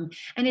 And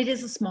it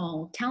is a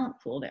small talent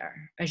pool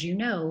there. As you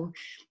know,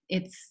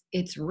 it's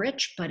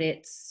rich, but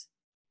it's,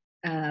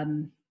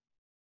 but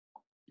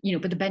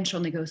the bench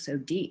only goes so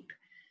deep.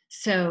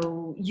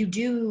 So you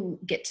do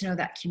get to know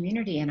that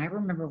community. And I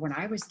remember when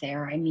I was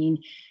there,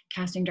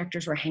 casting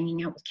directors were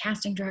hanging out with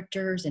casting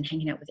directors and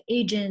hanging out with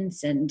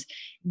agents. And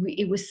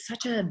it was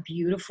such a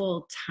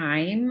beautiful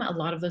time. A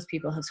lot of those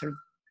people have sort of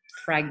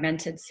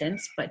fragmented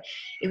since, but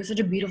it was such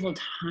a beautiful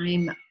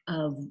time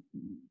of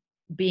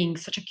being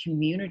such a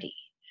community.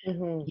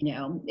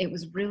 It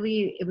was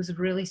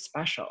really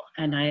special.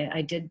 And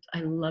I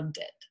loved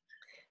it.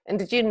 And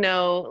did you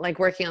know, like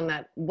working on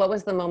that, what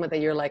was the moment that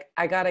you're like,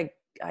 I gotta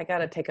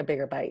take a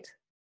bigger bite?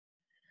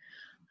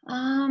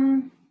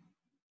 It's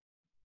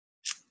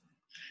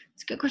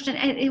a good question.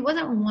 And it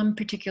wasn't one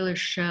particular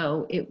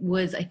show. It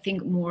was, I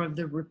think, more of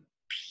the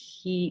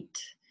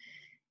repeat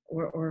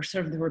or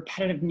sort of the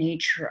repetitive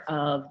nature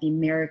of the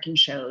American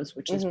shows,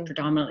 which is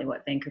predominantly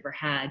what Vancouver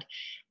had.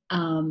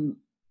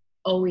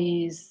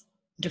 Always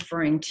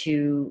deferring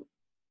to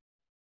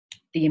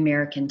the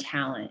American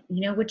talent,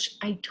 which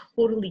I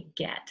totally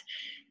get.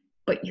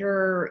 But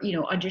you're,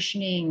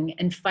 auditioning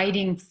and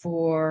fighting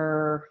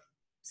for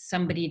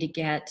somebody to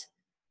get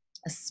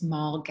a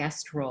small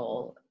guest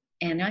role.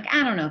 And like,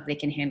 I don't know if they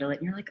can handle it.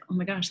 And you're like, oh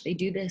my gosh, they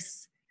do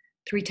this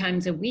 3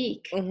 times a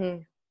week,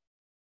 and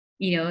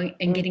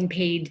getting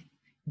paid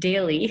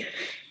daily.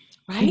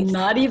 Right?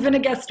 Not even a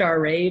guest star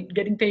rate,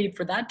 getting paid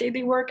for that day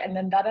they work and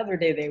then that other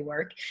day they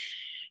work.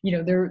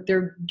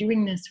 They're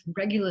doing this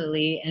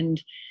regularly,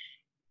 and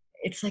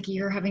it's like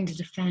you're having to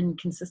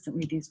defend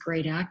consistently these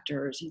great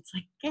actors. It's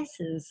like,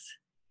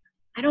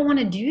 I don't want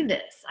to do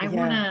this. I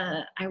want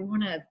to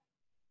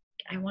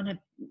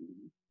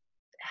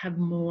have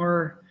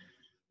more,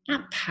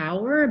 not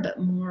power, but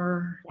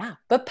more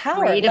but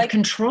power, creative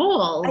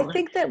control. I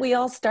think that we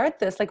all start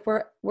this, like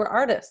we're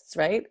artists,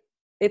 right?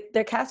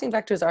 their casting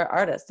directors are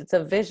artists. It's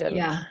a vision.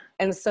 Yeah.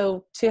 And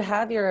so to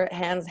have your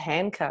hands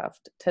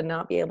handcuffed to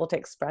not be able to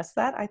express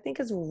that, I think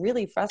is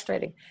really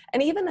frustrating.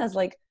 And even as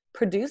like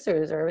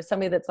producers or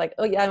somebody that's like,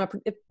 oh yeah,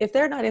 if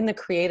they're not in the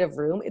creative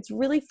room, it's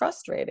really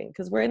frustrating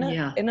because we're in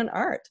an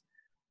art.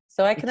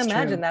 So I can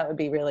imagine that would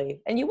be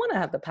really, and you want to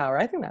have the power.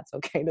 I think that's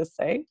okay to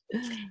say.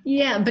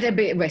 Yeah, but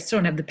I still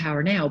don't have the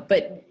power now.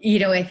 But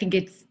I think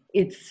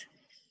it's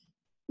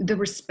the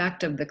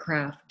respect of the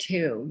craft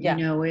too. Yeah.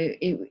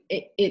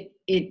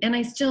 And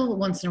I still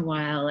once in a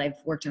while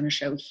I've worked on a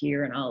show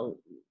here, and I'll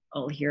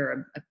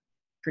hear a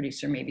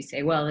producer maybe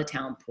say, "Well, the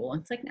talent pool."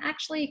 And it's like,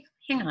 actually,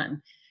 hang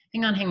on.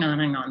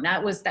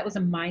 That was a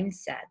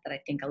mindset that I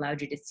think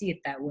allowed you to see it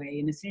that way.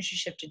 And as soon as you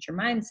shifted your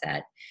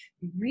mindset,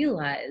 you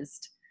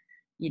realized,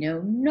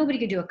 nobody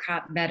could do a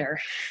cop better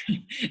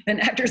than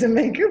actors in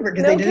Vancouver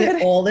because they did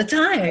it all the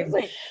time.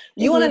 Like,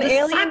 you want an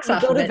alien?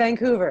 Go to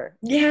Vancouver.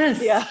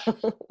 Yes. Yeah.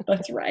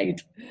 That's right.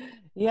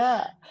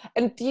 Yeah.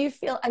 And do you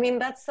feel,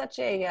 that's such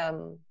a,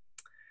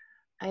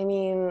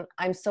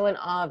 I'm so in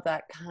awe of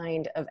that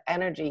kind of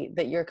energy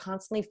that you're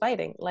constantly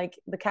fighting. Like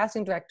the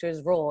casting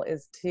director's role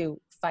is to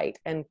fight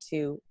and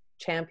to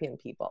champion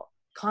people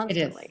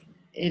constantly.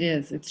 It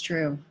is. It's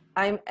true.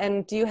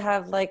 And do you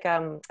have like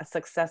a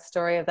success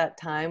story of that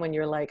time when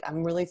you're like,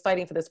 I'm really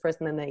fighting for this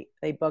person and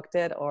they booked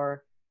it?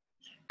 Or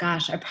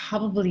gosh, I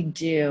probably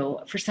do.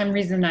 For some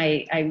reason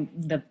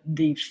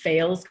the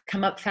fails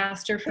come up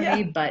faster for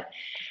me, but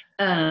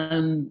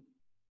I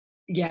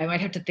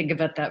might have to think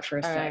about that for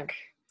a sec.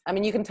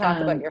 Right. You can talk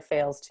about your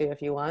fails too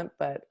if you want,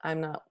 but I'm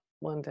not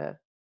one to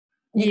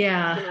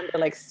remember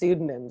like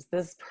pseudonyms.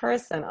 This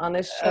person on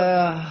this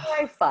show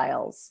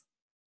files.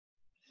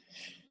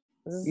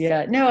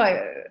 No,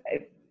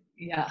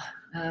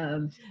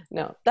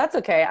 that's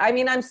okay.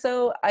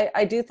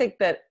 I do think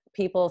that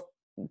people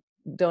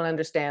don't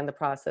understand the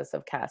process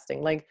of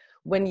casting. Like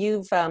when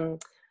you've, I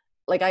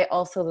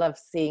also love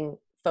seeing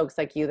folks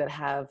like you that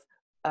have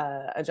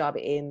a job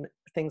in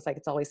things like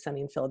It's Always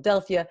Sunny in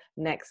Philadelphia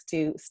next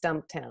to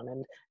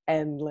Stumptown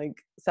and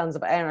like Sons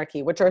of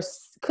Anarchy, which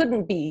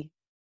couldn't be,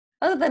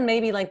 other than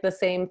maybe like the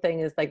same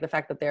thing is like the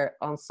fact that they're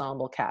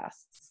ensemble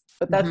casts,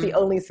 but that's the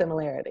only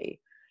similarity.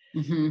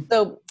 Mm-hmm.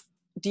 So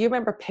do you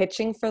remember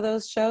pitching for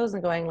those shows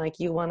and going like,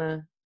 you're going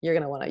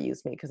to want to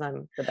use me because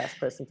I'm the best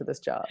person for this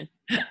job?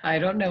 I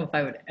don't know if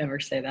I would ever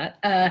say that.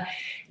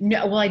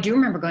 No, well, I do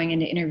remember going in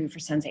to interview for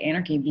Sons of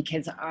Anarchy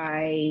because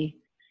that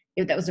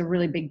was a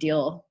really big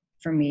deal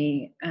for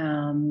me.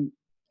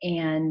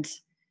 And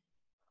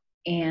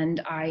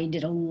I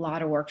did a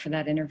lot of work for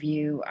that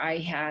interview. I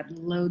had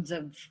loads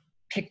of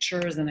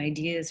pictures and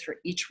ideas for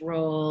each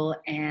role,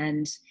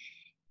 and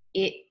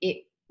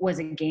it was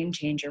a game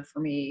changer for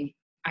me.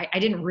 I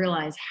didn't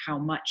realize how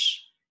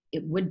much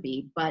it would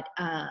be, but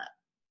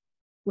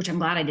which I'm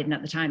glad I didn't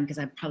at the time because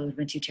I probably would have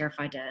been too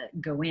terrified to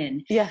go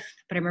in. Yeah.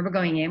 But I remember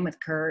going in with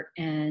Kurt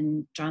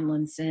and John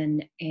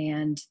Linson,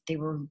 and they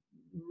were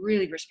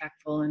really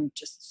respectful and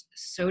just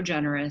so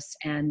generous.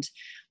 And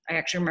I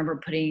actually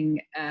remember putting,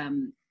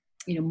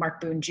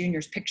 Mark Boone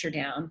Jr.'s picture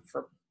down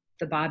for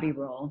the Bobby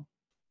role.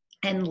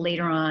 And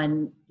later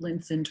on,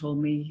 Linson told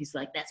me, he's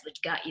like, that's what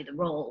got you the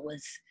role,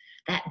 was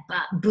that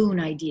Boone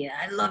idea.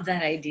 I love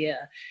that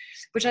idea,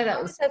 which I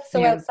thought was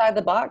so outside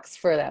the box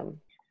for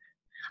them.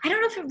 I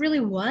don't know if it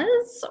really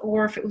was,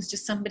 or if it was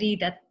just somebody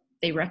that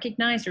they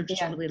recognized or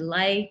just really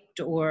liked,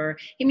 or,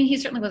 he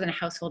certainly wasn't a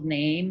household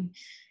name.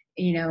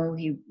 He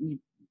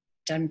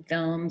done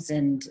films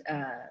and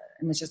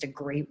was just a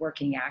great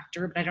working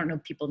actor, but I don't know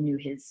if people knew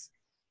his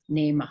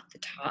name off the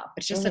top.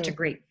 It's just such a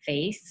great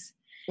face.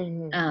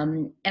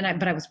 Mm-hmm.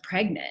 But I was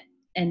pregnant.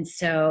 And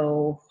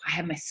so I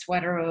had my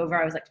sweater over.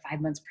 I was like 5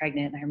 months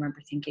pregnant. And I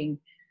remember thinking,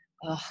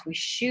 we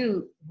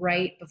shoot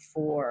right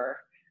before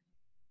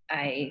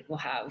I will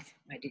have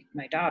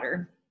my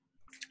daughter,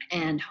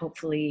 and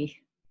hopefully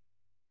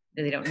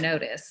they don't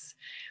notice.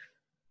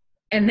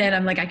 And then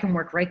I'm like, I can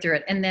work right through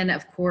it. And then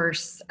of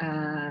course,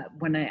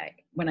 when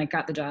I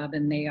got the job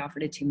and they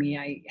offered it to me,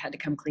 I had to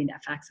come clean to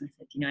FX and I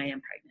said, I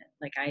am pregnant.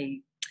 Like I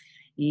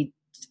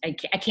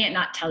can't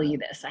not tell you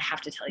this. I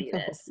have to tell you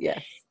this.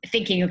 Yes.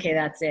 Thinking, okay,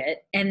 that's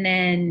it. And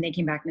then they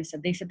came back and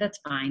they said, that's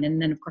fine.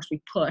 And then of course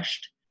we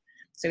pushed.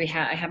 So I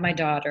had my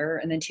daughter,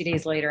 and then 2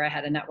 days later I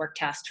had a network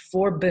test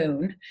for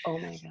Boone. Oh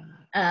my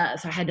God.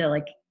 So I had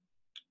to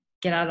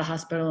get out of the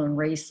hospital and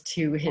race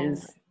to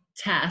his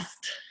test.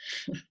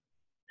 And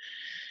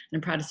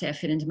I'm proud to say I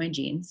fit into my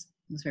jeans.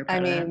 I was very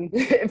proud of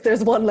that. If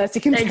there's one less you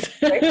can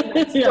say.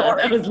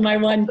 That was my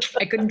one.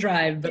 I couldn't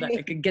drive, but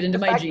I could get into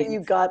my jeans. That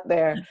you got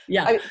there.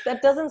 Yeah.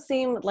 That doesn't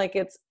seem like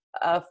it's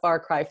a far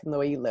cry from the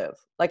way you live.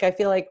 Like, I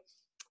feel like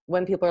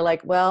when people are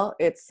like, well,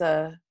 it's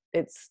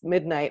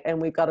midnight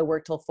and we've got to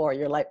work till 4,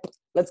 you're like,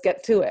 let's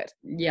get to it.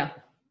 Yeah.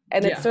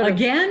 And it's sort of,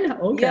 again?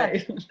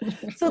 Okay.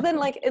 Yeah. So then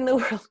in the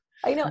world,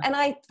 I know, and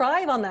I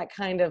thrive on that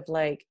kind of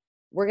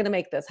we're going to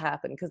make this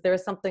happen, because there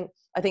is something,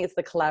 I think it's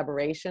the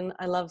collaboration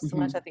I love so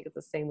much. I think it's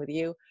the same with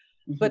you.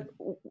 Mm-hmm. But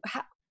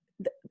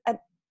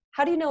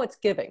how do you know it's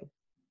giving?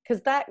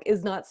 Because that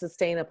is not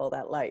sustainable,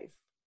 that life.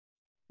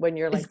 when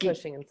you're like It's ge-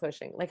 pushing and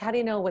pushing? Like, how do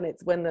you know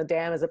when the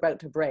dam is about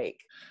to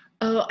break?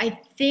 Oh, I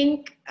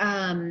think,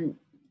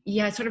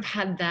 yeah, I sort of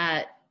had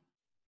that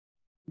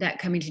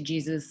coming to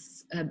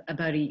Jesus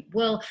about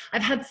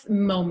I've had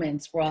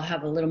moments where I'll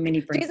have a little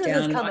mini Jesus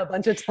has breakdown. come a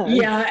bunch of times.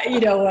 Yeah,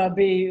 I'll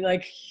be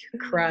like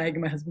crying.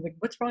 My husband's like,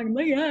 "What's wrong?" I'm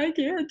like, "I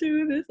can't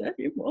do this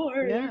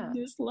anymore. Yeah. I'm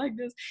just like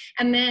this."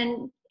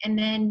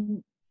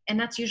 And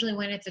that's usually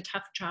when it's a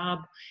tough job.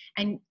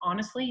 And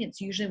honestly,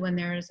 it's usually when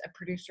there's a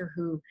producer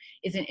who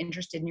isn't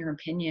interested in your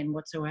opinion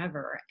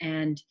whatsoever,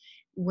 and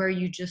where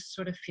you just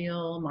sort of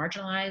feel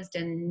marginalized,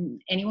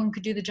 and anyone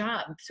could do the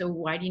job. So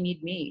why do you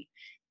need me?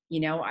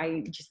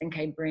 I just think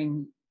I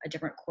bring a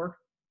different quirk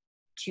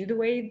to the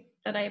way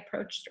that I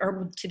approach,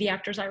 or to the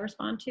actors I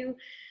respond to.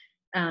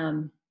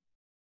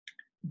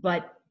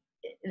 But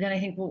then I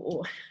think,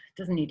 well, it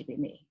doesn't need to be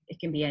me. It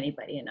can be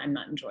anybody, and I'm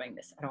not enjoying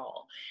this at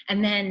all.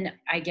 And then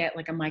I get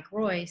like a Mike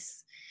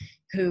Royce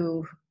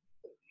who,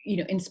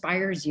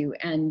 inspires you,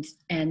 and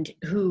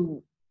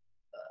who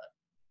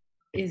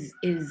is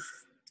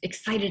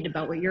excited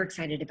about what you're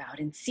excited about,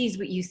 and sees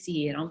what you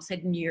see, and all of a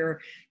sudden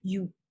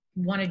you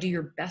want to do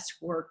your best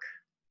work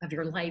of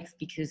your life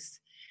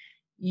because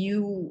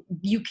you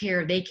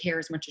care, they care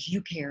as much as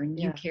you care, and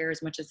you care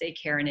as much as they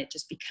care, and it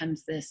just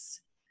becomes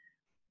this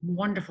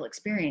wonderful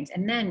experience.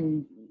 And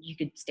then you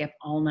could stay up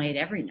all night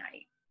every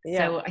night.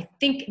 So I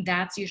think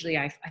that's usually,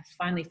 I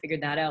finally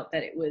figured that out,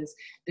 that it was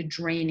the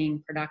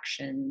draining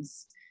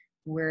productions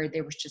where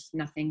there was just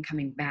nothing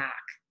coming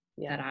back,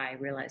 that I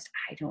realized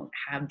I don't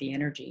have the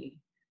energy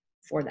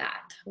for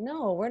that.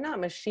 No, we're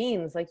not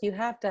machines. Like, you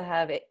have to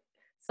have it.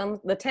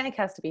 The tank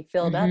has to be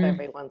filled up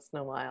every once in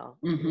a while,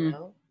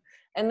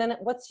 And then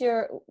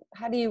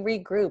how do you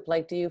regroup?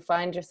 Like, do you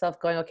find yourself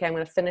going, okay, I'm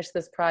going to finish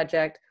this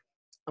project,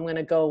 I'm going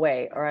to go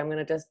away, or I'm going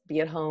to just be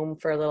at home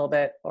for a little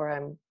bit, or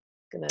I'm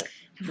going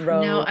to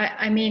row? No,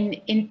 I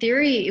mean, in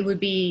theory, it would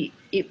be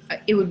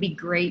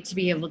great to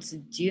be able to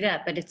do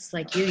that, but it's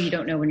like you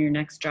don't know when your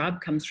next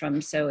job comes from.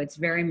 So it's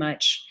very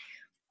much,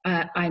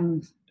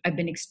 I've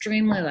been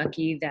extremely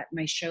lucky that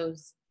my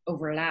shows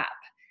overlap.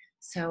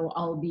 So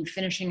I'll be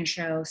finishing a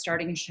show,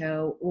 starting a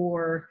show,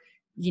 or,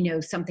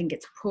 something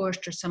gets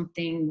pushed or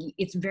something.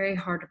 It's very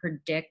hard to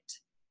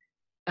predict,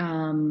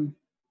 and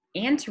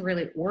to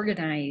really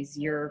organize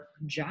your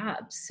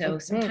job. So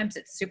sometimes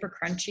it's super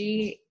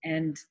crunchy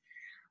and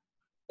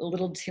a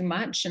little too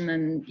much. And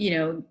then,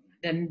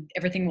 then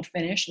everything will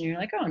finish and you're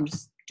like, oh, I'm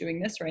just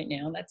doing this right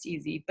now. That's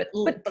easy. But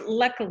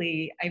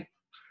luckily,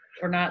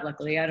 or not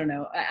luckily, I don't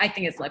know. I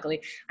think it's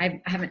luckily,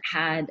 I haven't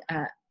had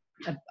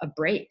a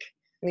break.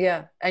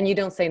 Yeah. And you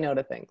don't say no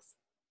to things.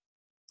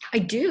 I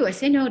do. I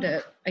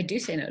do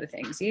say no to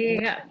things.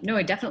 Yeah. No,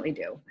 I definitely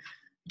do.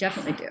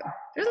 Definitely do.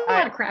 There's a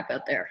lot of crap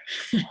out there.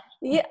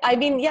 Yeah. I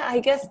mean, I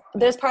guess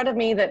there's part of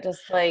me that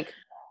just like,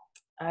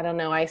 I don't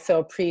know. I so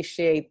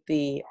appreciate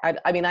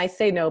I mean, I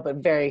say no,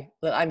 but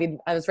I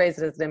was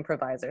raised as an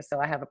improviser, so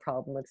I have a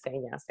problem with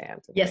saying yes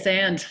and.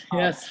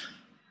 Yes.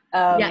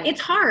 Yeah.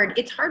 It's hard.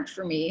 It's hard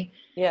for me.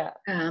 Yeah.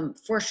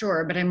 For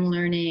sure. But I'm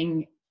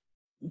learning,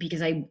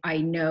 because I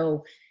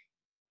know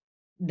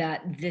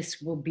that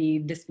this will be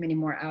this many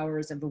more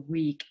hours of a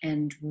week,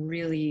 and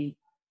really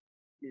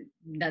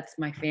that's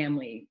my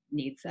family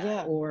needs that.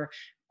 Yeah. Or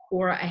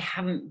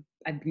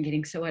I've been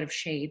getting so out of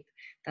shape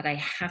that I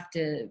have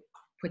to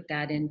put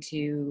that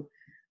into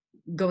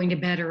going to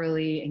bed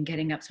early and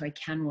getting up so I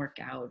can work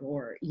out,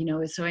 or,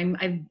 so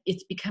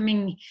it's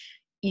becoming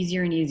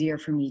easier and easier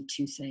for me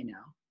to say no.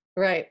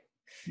 Right.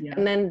 Yeah.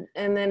 And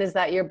then is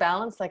that your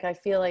balance? Like, I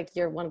feel like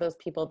you're one of those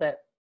people that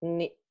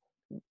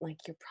like,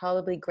 you're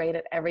probably great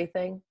at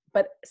everything,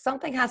 but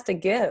something has to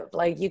give.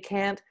 Like, you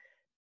can't,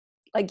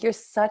 like, you're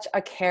such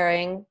a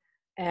caring,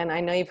 and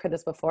I know you've heard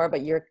this before,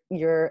 but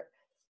your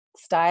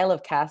style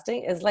of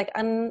casting is like,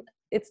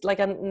 it's like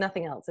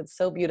nothing else. It's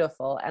so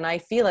beautiful. And I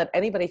feel it.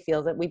 Anybody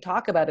feels it. We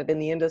talk about it in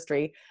the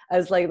industry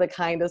as like the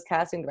kindest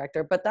casting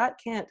director, but that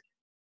can't,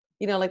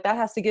 like, that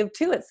has to give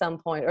too at some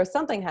point, or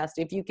something has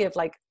to, if you give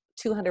like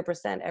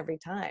 200% every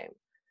time.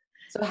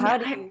 So how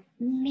do you,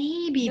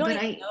 maybe, you don't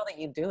but even know that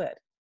you do it.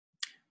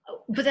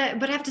 But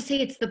I have to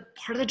say, it's the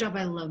part of the job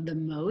I love the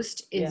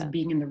most is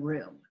being in the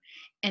room,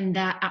 and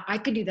that I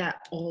could do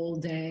that all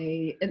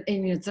day.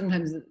 And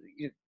sometimes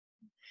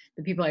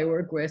the people I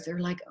work with are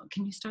like, oh,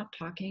 can you stop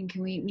talking?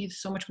 We have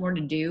so much more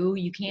to do.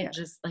 You can't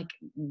just like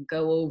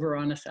go over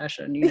on a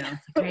session,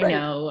 Right.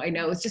 I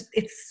know.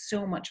 It's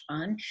so much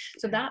fun.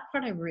 So that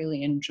part I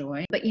really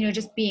enjoy. But,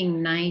 just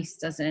being nice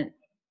doesn't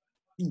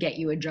get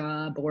you a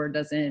job, or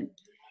doesn't,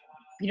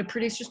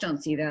 producers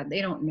don't see that.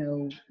 They don't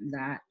know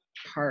that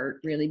part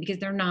really, because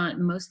they're not,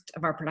 most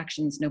of our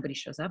productions nobody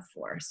shows up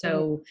for.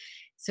 So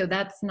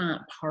that's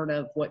not part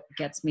of what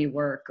gets me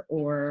work,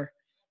 or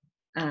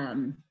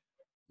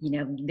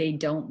they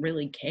don't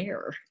really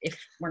care if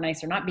we're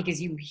nice or not,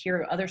 because you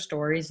hear other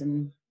stories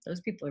and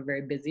those people are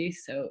very busy.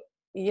 So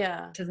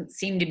it doesn't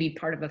seem to be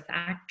part of a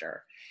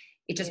factor.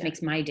 It just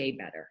makes my day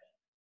better.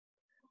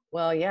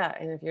 Well, yeah.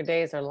 And if your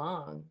days are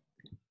long,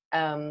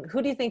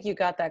 who do you think you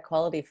got that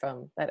quality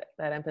from, that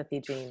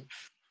empathy gene?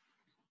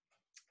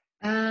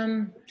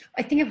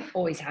 I think I've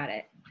always had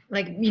it.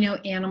 Like, you know,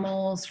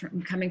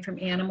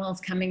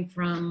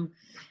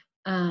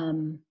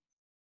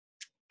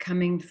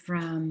 coming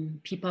from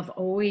people. I've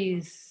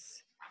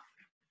always,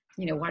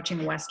 you know,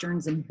 watching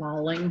Westerns and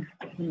bawling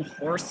when the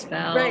horse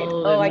fell. Right.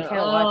 Oh, I can't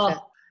watch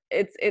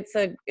it.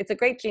 It's a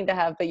great gene to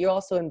have, but you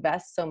also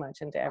invest so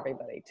much into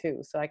everybody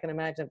too. So I can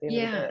imagine at the end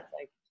of the day, it's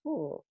like,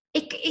 ooh.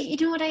 You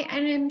know what,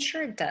 I'm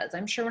sure it does.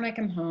 I'm sure when I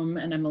come home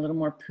and I'm a little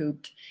more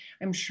pooped,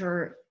 I'm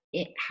sure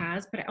it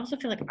has, but I also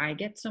feel like I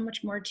get so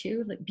much more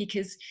too, like,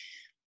 because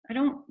I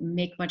don't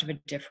make much of a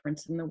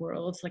difference in the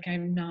world. It's like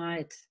I'm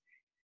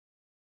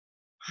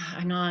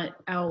not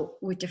out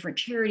with different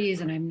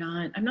charities, and I'm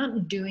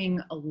not doing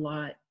a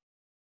lot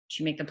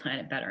to make the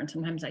planet better. And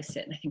sometimes I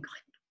sit and I think,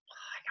 like,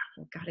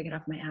 oh, I gotta get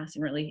off my ass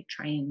and really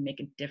try and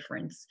make a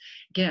difference.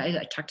 Again,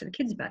 I talk to the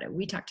kids about it.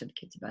 We talk to the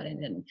kids about it,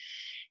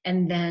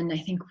 and then I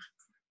think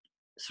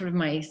sort of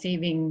my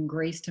saving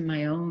grace to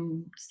my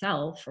own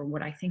self, or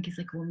what I think is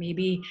like, well,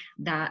 maybe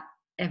that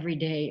every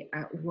day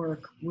at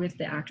work with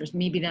the actors,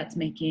 maybe that's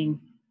making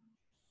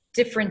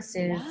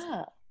differences.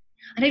 Yeah.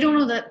 And I don't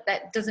know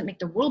that doesn't make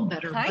the world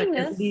better,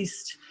 Kindness. but at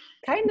least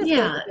kindness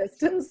goes the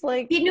distance.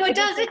 Like, you know, it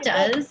does.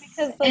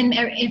 Because, like, and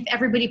if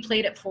everybody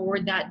played it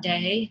forward that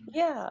day,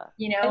 you know,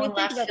 and you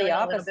think about the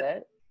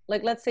opposite.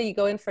 Like, let's say you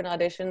go in for an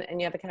audition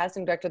and you have a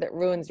casting director that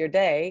ruins your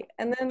day,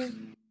 and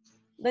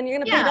then you're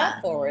gonna pay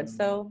that forward.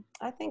 So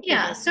I think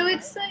so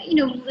it's you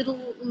know,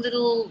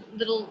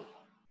 little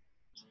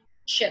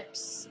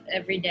chips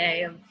every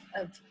day of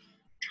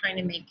trying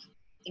to make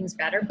things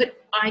better. But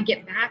I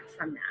get back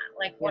from that,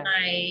 like when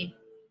I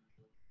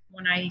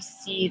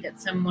see that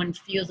someone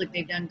feels like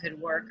they've done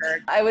good work. Or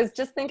I was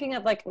just thinking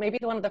of, like, maybe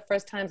one of the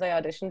first times I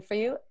auditioned for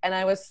you, and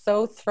I was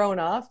so thrown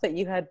off that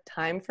you had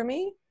time for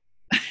me.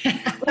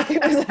 Like,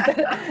 it was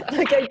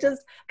like, I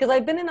just, because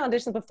I've been in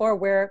auditions before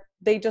where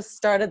they just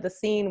started the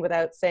scene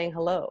without saying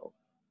hello.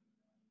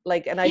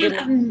 Like, and I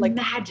didn't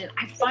imagine.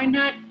 I find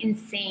that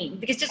insane,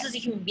 because just as a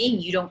human being,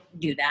 you don't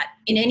do that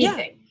in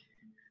anything.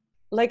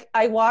 Like,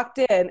 I walked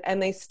in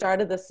and they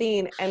started the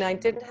scene, and I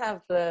didn't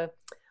have the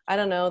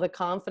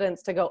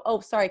confidence to go,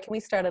 oh, sorry, can we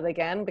start it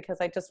again? Because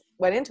I just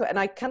went into it and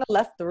I kind of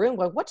left the room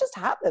going, what just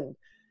happened?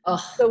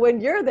 So when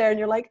you're there and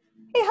you're like,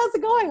 hey, how's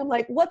it going? I'm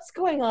like, what's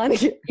going on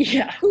here?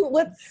 Yeah.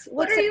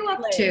 What are you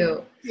up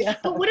to? Yeah.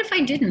 But what if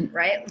I didn't,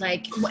 right?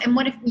 Like, and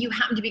what if you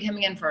happened to be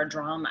coming in for a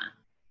drama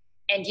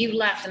and you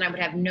left and I would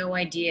have no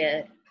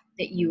idea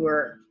that you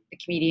were the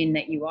comedian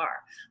that you are?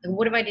 Like,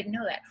 what if I didn't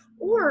know that?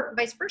 Or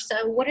vice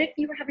versa, what if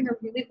you were having a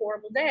really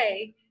horrible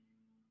day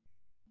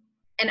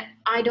and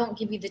I don't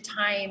give you the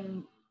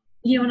time,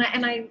 you know,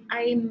 and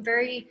I'm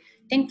very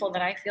thankful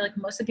that I feel like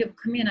most of the people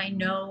come in, I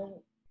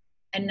know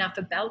enough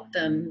about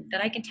them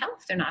that I can tell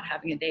if they're not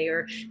having a day,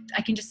 or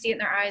I can just see it in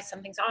their eyes,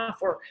 something's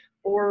off,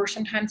 or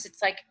sometimes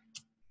it's like,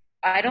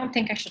 I don't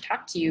think I should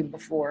talk to you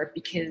before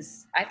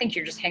because I think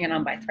you're just hanging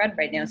on by a thread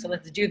right now. So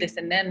let's do this.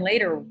 And then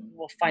later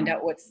we'll find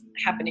out what's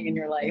happening in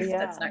your life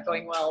that's not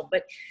going well.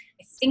 But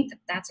I think that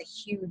that's a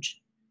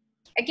huge,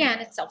 again,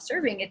 it's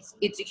self-serving. It's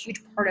a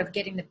huge part of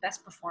getting the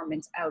best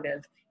performance out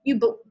of you.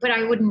 But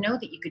I wouldn't know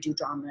that you could do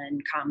drama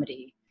and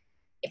comedy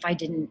if I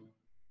didn't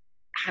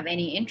have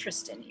any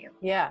interest in you.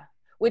 Yeah.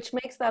 Which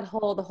makes the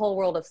whole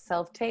world of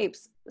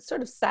self-tapes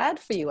sort of sad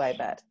for you, I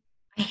bet.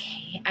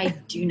 I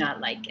do not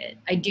like it.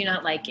 I do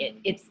not like it.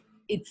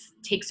 It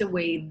takes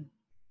away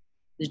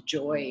the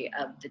joy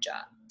of the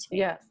job.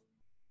 Yeah.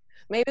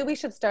 Maybe we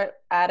should start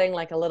adding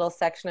like a little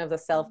section of the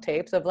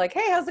self-tapes of like,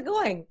 hey, how's it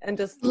going? And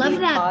just love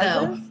that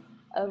though.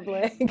 Of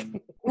like,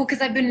 well,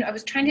 because I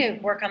was trying to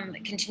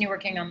continue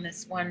working on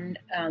this one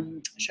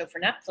show for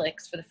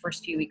Netflix for the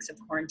first few weeks of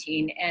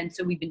quarantine, and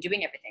so we've been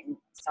doing everything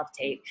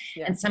self-tape.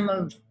 And some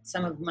of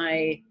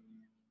my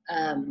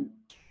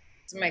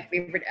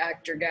favorite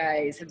actor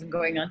guys have been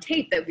going on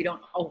tape that we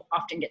don't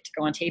often get to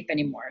go on tape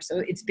anymore. So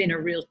it's been a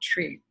real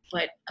treat.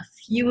 But a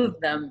few of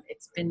them,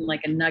 it's been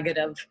like a nugget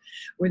of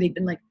where they've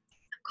been like,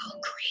 I'm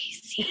going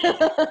crazy.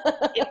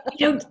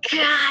 You know,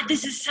 God,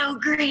 this is so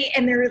great.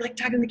 And they're like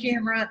talking to the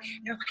camera.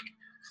 They're like,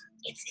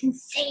 it's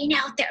insane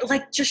out there.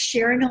 Like just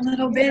sharing a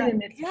little bit.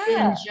 And it's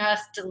been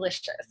just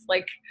delicious.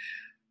 Like,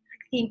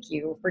 thank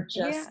you for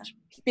just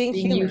being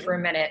you for a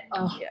minute.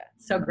 Oh,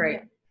 so great.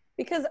 Yeah.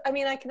 Because, I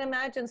mean, I can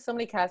imagine so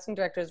many casting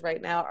directors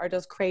right now are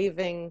just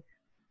craving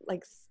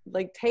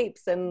like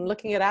tapes and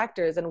looking at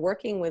actors and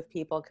working with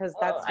people because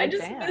that's I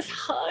just miss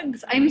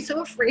hugs. I'm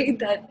so afraid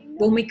that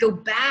when we go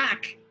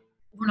back,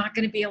 we're not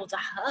going to be able to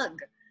hug.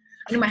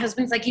 And my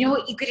husband's like, you know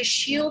what? You get a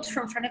shield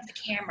from front of the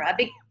camera, a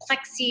big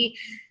plexi,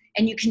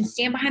 and you can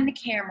stand behind the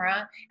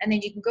camera, and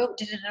then you can go.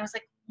 And I was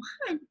like,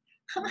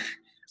 what?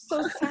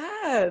 So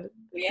sad.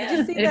 Yeah. Did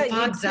you see that? It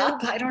fogs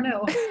up. I don't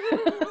know.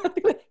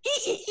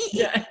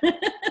 Yeah.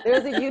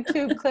 There's a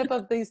YouTube clip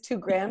of these two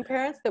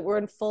grandparents that were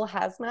in full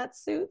hazmat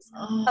suits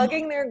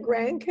hugging their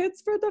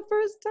grandkids for the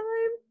first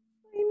time.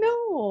 I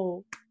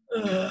know.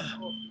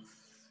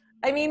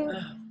 I mean,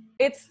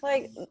 it's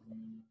like,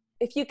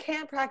 if you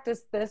can't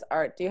practice this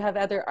art, do you have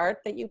other art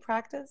that you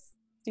practice?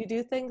 Do you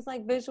do things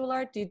like visual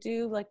art? Do you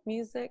do like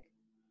music?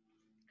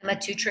 I'm a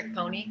 2-trick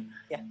pony.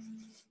 Yeah.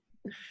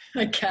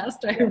 I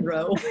cast, I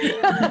row.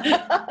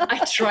 I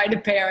try to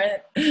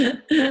parent.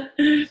 Yeah.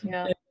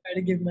 I try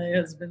to give my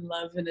husband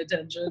love and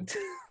attention.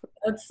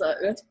 That's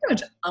pretty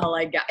much all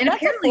I got. And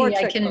That's a apparently I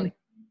 4-trick can pony.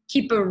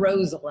 keep a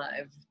rose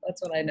alive.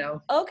 That's what I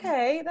know.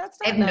 Okay, that's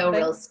I not have no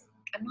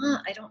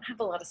nothing. I don't have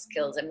a lot of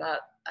skills.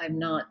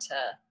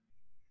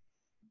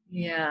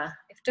 Yeah.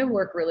 I have to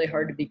work really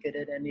hard to be good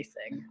at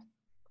anything,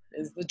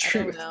 is the I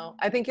truth. don't know.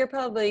 I think you're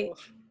probably,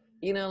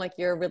 like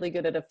you're really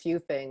good at a few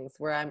things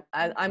where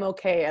I'm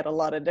okay at a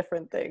lot of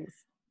different things.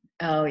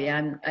 Oh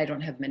yeah, I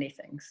don't have many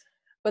things.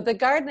 But the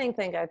gardening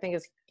thing I think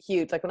is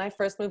huge. Like when I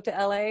first moved to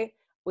LA,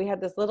 we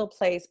had this little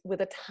place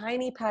with a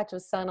tiny patch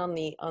of sun on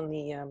the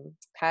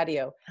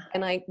patio,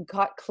 and I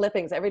got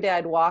clippings every day.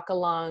 I'd walk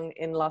along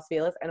in Los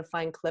Feliz and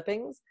find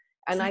clippings,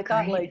 and I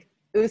thought like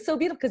it was so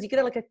beautiful because you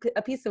get like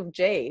a piece of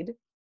jade,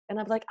 and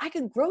I'm like, I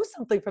could grow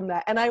something from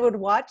that, and I would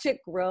watch it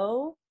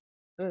grow.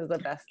 It was the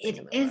best thing in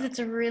the world. It's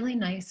a really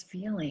nice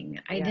feeling.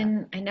 I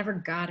never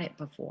got it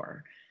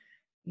before.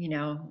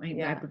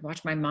 I would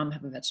watch my mom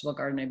have a vegetable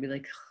garden. I'd be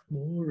like,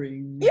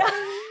 boring. Yeah.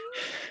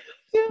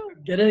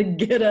 Get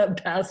a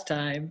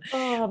pastime.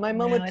 Oh, my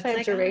mom would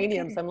plant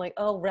geraniums. I'm like,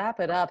 oh, wrap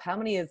it up. How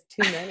many is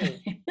too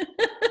many?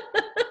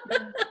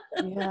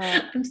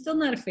 Yeah. I'm still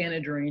not a fan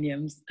of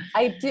geraniums.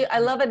 I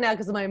love it now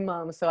because of my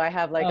mom. So I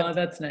have like,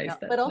 that's nice.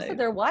 But also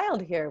they're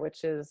wild here,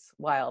 which is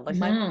wild. Like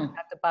my mom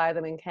had to buy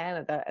them in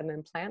Canada and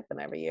then plant them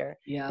every year.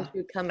 Yeah. And she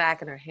would come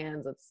back and her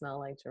hands would smell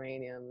like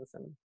geraniums.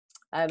 And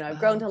I don't know, I've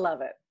grown to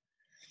love it.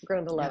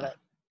 It.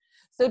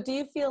 So do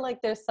you feel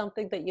like there's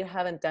something that you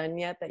haven't done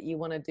yet that you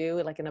want to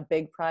do, like in a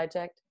big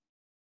project?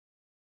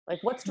 Like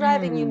what's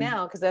driving you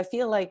now? Because I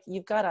feel like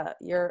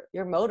you're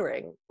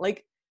motoring.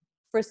 Like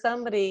for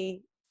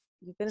somebody,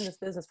 you've been in this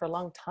business for a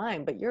long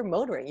time, but you're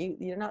motoring.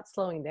 You're not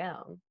slowing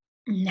down.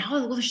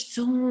 Now there's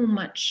so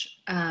much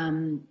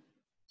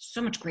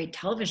great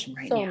television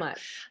right now. So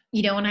much.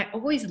 And I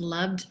always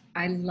loved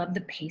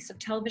the pace of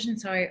television.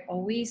 So I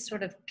always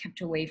sort of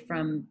kept away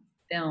from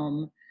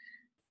film.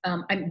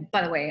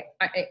 By the way,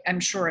 I'm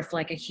sure if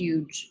like a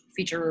huge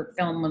feature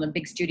film when a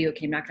big studio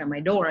came knocking on my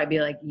door, I'd be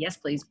like, yes,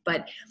 please.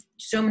 But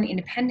so many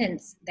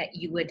independents that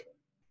you would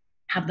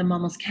have them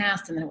almost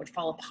cast and then it would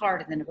fall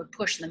apart and then it would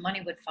push and the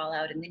money would fall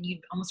out and then you'd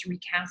almost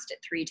recast it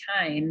 3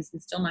 times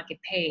and still not get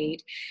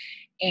paid.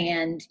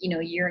 And,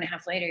 a year and a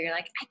half later, you're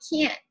like,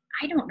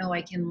 I don't know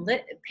I can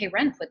pay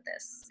rent with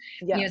this.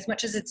 Yeah. As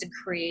much as it's a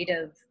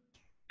creative,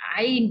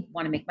 I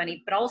want to make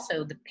money, but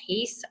also the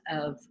pace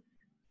of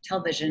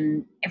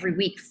television every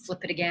week,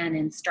 flip it again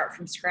and start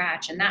from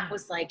scratch. And that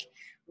was like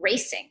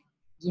racing,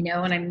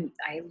 and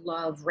I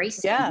love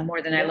racing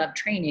more than I love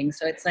training.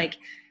 So it's like,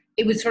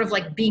 it was sort of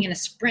like being in a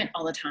sprint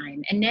all the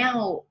time. And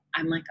now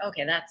I'm like,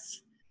 okay,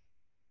 that's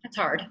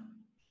hard.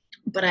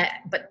 But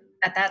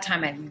at that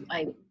time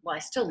I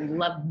still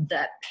loved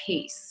that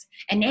pace.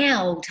 And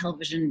now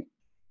television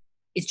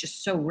is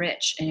just so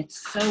rich and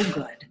it's so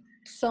good.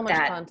 So much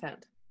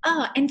content.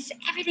 Oh, and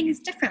everything is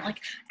different. Like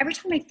every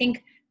time I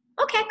think,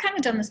 okay, I've kind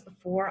of done this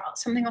before,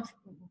 something else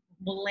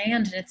will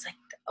land and it's like,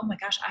 oh my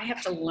gosh, I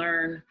have to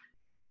learn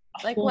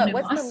a whole new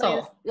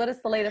muscle. What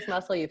is the latest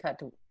muscle you've had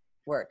to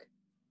work?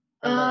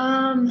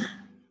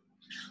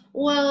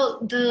 Well,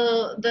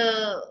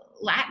 the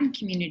Latin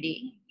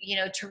community,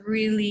 to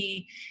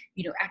really,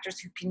 actors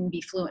who can be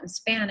fluent in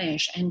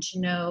Spanish and to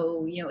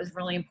know, it was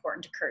really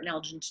important to Kurt and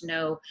Elgin to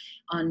know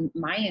on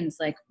my ends,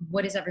 like,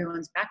 what is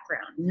everyone's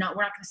background? We're not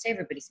going to say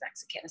everybody's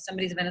Mexican. If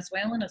somebody's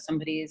Venezuelan,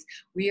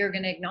 we are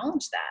going to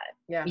acknowledge that.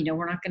 Yeah.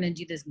 We're not going to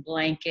do this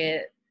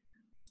blanket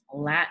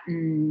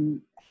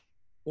Latin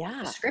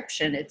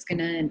description. It's going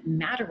to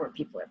matter where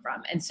people are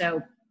from. And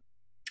so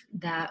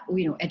that,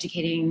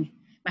 educating,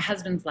 my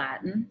husband's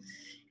Latin,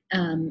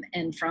 and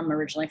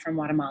originally from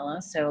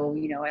Guatemala. So,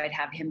 I'd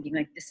have him being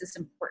like, this is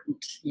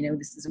important,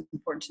 this is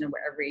important to know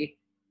where every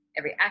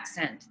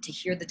accent, to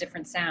hear the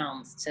different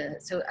sounds,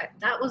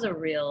 that was a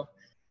real,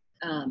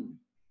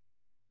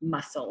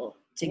 muscle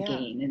to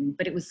gain.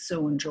 But it was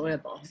so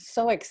enjoyable.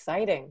 So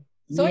exciting.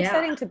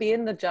 Exciting to be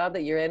in the job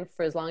that you're in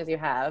for as long as you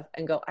have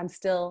and go, I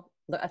still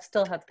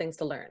have things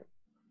to learn.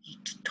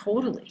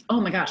 Totally.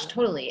 Oh my gosh,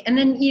 totally. And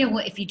then,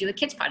 if you do a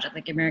kids project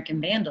like American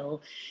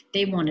Vandal,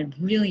 they wanted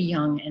really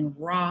young and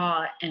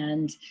raw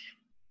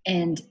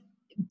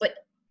but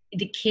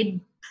the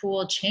kid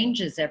pool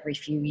changes every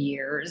few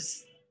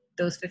years.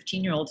 Those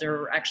 15-year-olds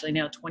are actually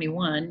now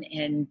 21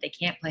 and they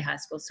can't play high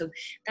school. So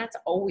that's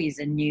always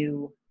a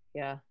new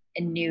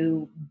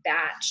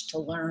batch to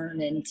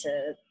learn and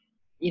to,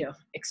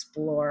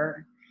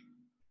 explore,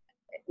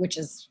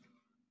 that's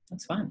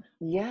fun.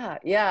 Yeah.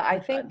 I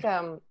think,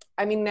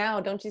 now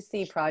don't you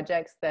see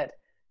projects that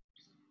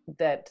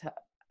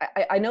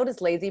I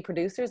notice lazy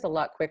producers a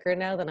lot quicker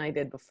now than I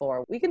did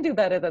before. We can do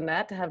better than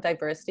that, to have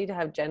diversity, to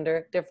have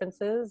gender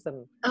differences.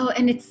 And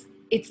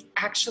it's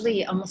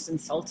actually almost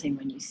insulting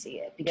when you see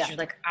it because you're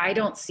like, I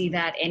don't see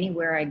that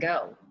anywhere I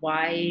go.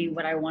 Why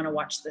would I want to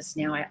watch this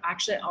now? I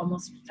actually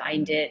almost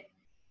find it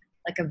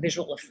like a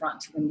visual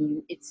affront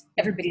when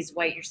everybody's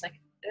white. You're just like,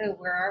 oh,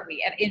 where are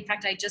we? And in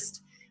fact, I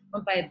just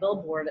went by a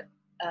billboard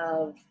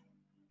of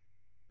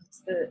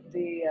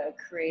the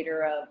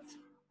creator of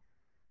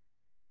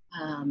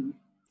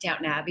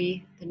Downton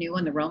Abbey, the new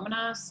one, the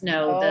Romanovs.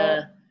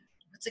 No,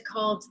 what's it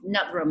called?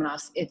 Not the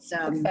Romanovs. It's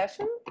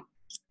Succession.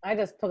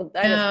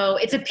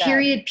 It's a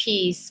period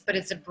piece, but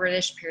it's a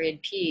British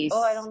period piece.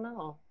 Oh, I don't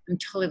know. I'm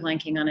totally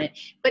blanking on it.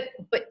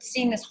 But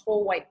seeing this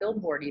whole white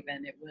billboard,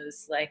 even, it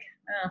was like,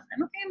 oh,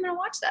 I'm okay. I'm gonna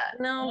watch that.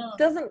 No,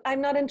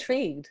 I'm not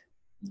intrigued.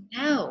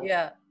 No.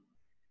 Yeah.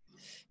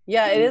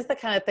 It is the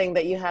kind of thing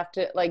that you have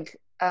to like.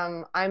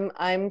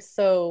 I'm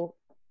so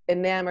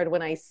enamored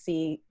when I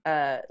see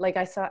I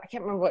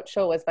can't remember what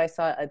show it was, but I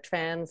saw a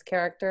trans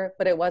character,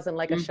 but it wasn't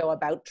like a show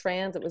about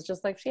trans. It was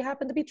just like she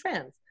happened to be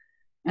trans.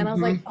 And I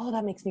was like, oh,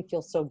 that makes me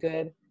feel so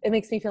good. It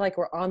makes me feel like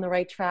we're on the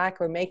right track.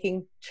 We're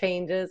making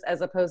changes, as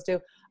opposed to,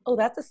 oh,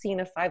 that's a scene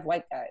of 5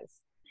 white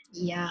guys.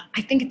 Yeah,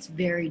 I think it's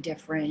very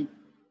different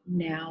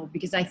now,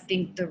 because I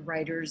think the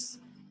writers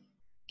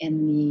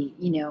and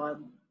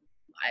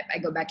I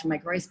go back to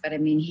Mike Royce, but I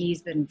mean,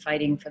 he's been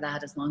fighting for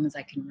that as long as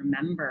I can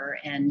remember,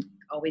 and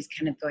always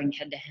kind of going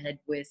head to head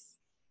with,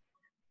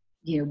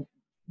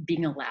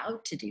 being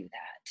allowed to do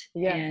that.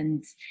 Yeah.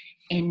 And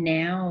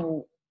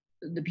now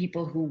the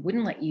people who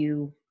wouldn't let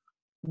you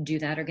do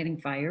that are getting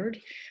fired,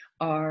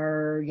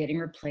 are getting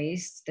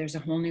replaced. There's a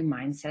whole new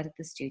mindset at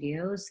the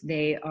studios.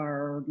 They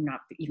are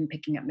not even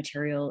picking up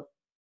material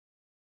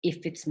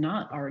if it's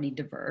not already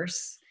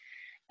diverse.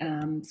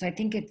 So I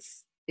think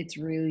it's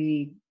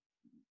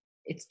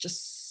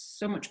just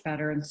so much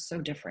better and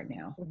so different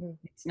now.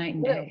 It's night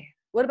and day.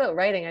 What about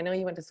writing? I know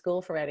you went to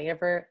school for writing.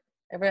 Ever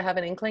have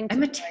an inkling?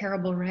 I'm a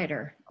terrible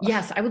writer.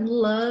 Yes, I would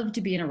love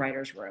to be in a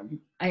writer's room.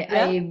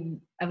 I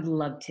would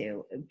love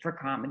to, for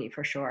comedy,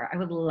 for sure. I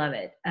would love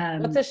it.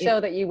 What's a show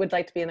that you would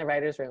like to be in the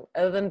writer's room?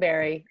 Other than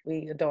Barry,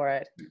 we adore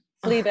it.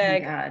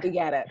 Fleabag, we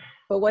get it.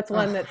 But what's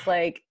one that's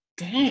like,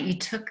 dang it, you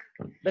took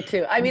the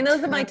two. I mean,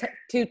 those are my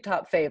 2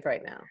 top fave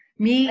right now.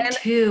 Me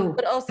too.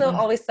 But also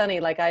Always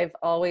Sunny. Like, I've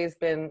always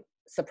been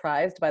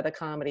surprised by the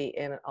comedy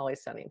in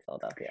Always Sunny in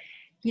Philadelphia.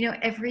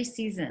 Every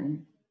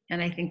season,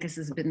 and I think this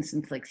has been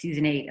since like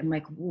season 8, I'm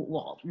like,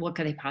 well, what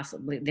could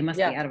they must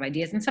be out of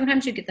ideas. And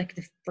sometimes you get like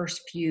the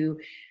first few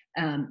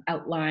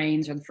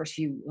outlines or the first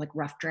few like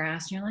rough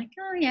drafts, and you're like,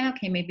 oh yeah,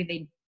 okay,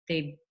 maybe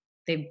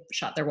they've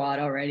shot their wad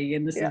already,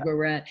 and this is where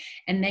we're at.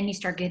 And then you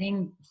start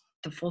getting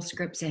the full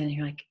scripts in, and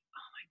you're like,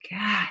 oh my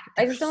God,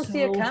 I just don't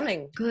see it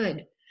coming.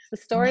 Good. The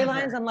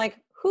storylines, I'm like,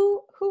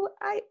 who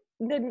I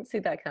didn't see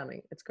that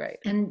coming. It's great.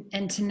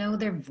 And to know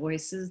their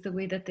voices the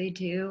way that they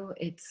do,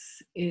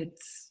 it's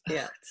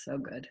so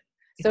good.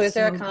 So is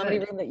there a comedy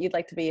room that you'd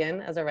like to be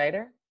in as a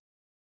writer?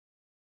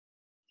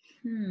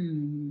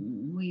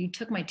 Well, you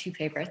took my 2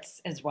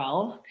 favorites as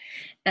well.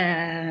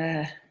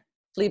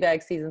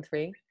 Fleabag season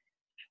 3.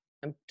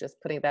 I'm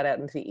just putting that out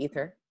into the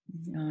ether.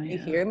 Oh, yeah. You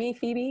hear me,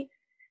 Phoebe?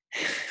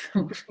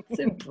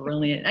 It's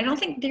brilliant. I don't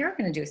think they're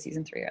going to do a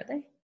season 3, are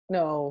they?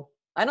 No,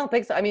 I don't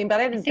think so. I mean, but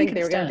I didn't think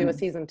they were going to do a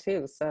season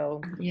 2.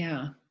 So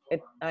yeah,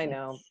 I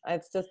know.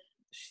 It's just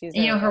she's.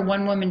 Her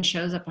one woman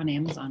shows up on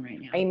Amazon right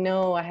now. I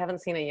know. I haven't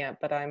seen it yet,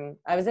 but I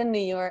was in New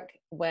York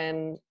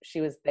when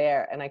she was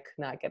there, and I could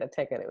not get a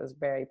ticket. It was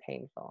very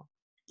painful.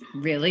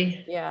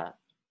 Really? Yeah,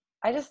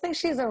 I just think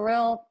she's a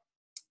real.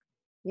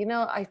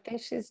 I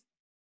think she's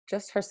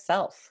just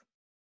herself.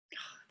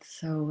 It's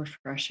so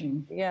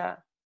refreshing. Yeah.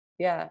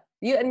 Yeah.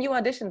 You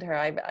auditioned her.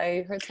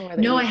 I heard somewhere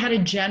that I had a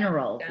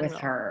general with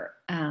her.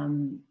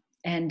 And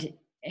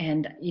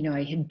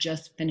I had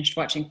just finished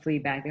watching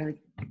Fleabag.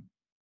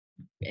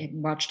 I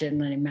watched it,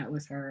 and then I met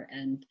with her,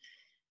 and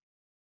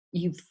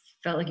you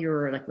felt like you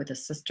were like with a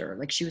sister.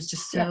 Like, she was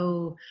just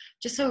so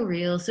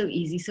real, so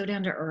easy, so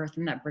down to earth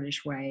in that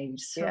British way,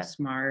 just so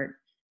smart.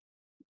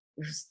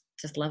 It was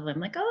just lovely. I'm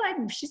like,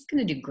 she's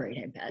gonna do great,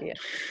 I bet. Yeah.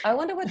 I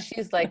wonder what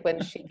she's like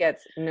when she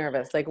gets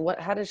nervous. Like,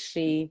 how does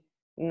she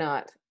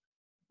not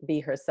be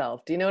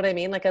herself? Do you know what I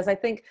mean? Like, as I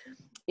think,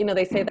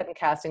 they say that in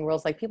casting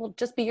roles, like, people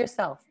just be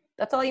yourself.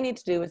 That's all you need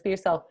to do is be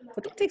yourself.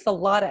 But that takes a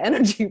lot of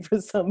energy for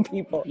some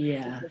people.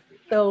 Yeah.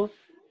 So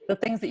the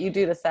things that you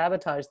do to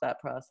sabotage that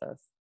process.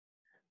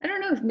 I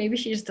don't know, if maybe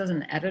she just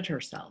doesn't edit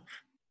herself.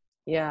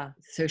 Yeah.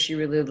 So she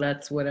really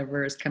lets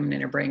whatever is coming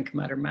in her brain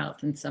come out her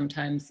mouth. And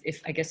sometimes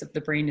if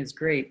the brain is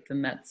great,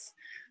 then that's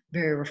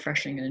very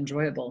refreshing and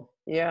enjoyable.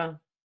 Yeah.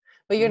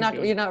 But you're not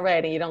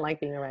writing. You don't like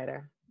being a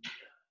writer.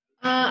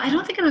 I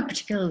don't think I'm a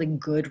particularly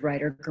good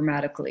writer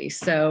grammatically,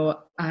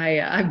 so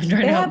I've been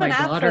trying to help my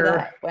daughter. For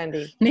that,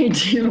 Wendy. They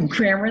do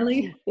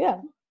Grammarly. Yeah,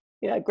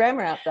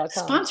 Grammarapp.com.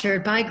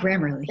 Sponsored by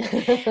Grammarly.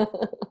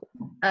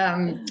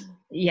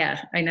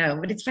 Yeah, I know,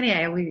 but it's funny.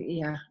 I've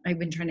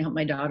been trying to help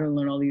my daughter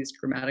learn all these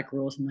grammatic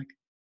rules. I'm like,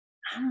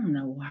 I don't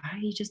know why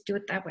you just do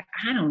it that way.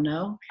 I don't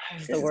know.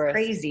 This is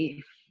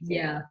crazy.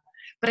 Yeah,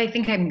 but I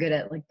think I'm good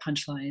at like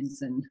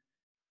punchlines and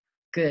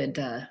good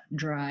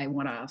dry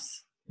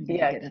one-offs.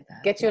 Yeah,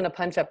 get you in a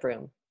punch-up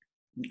room.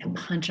 A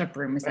punch-up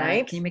room, is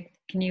right? That?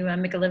 Can you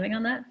make a living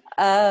on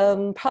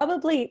that?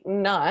 Probably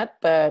not,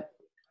 but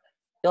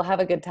You'll have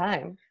a good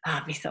time.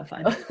 It'd be so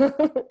fun.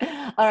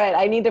 All right,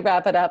 I need to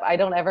wrap it up. I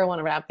don't ever want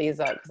to wrap these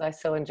up because I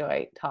so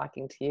enjoy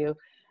talking to you.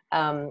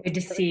 Good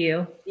to see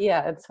you.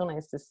 Yeah, it's so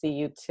nice to see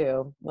you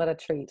too. What a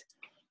treat.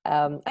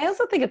 I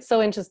also think it's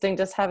so interesting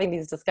just having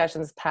these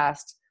discussions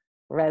past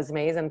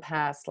resumes and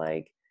past,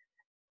 like,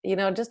 you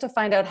know, just to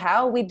find out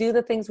how we do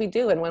the things we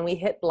do. And when we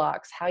hit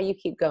blocks, how you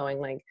keep going.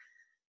 Like,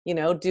 you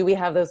know, do we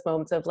have those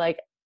moments of like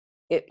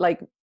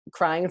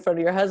crying in front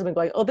of your husband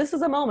going, oh, this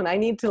is a moment I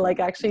need to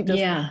like actually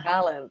just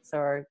balance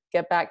or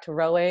get back to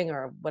rowing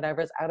or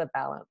whatever's out of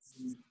balance.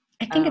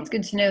 I think it's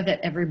good to know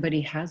that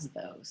everybody has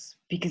those,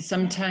 because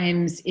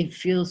sometimes it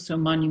feels so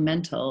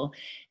monumental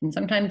and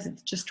sometimes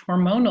it's just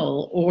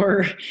hormonal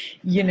or,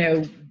 you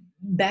know,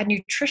 bad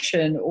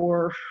nutrition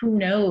or who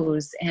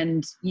knows.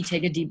 And you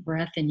take a deep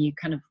breath and you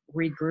kind of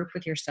regroup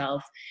with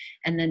yourself.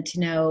 And then to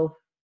know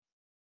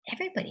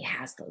everybody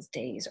has those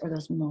days or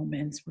those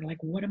moments where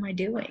like, what am I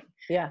doing?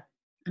 Yeah.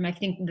 And I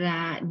think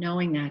that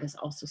knowing that is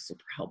also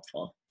super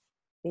helpful.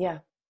 Yeah.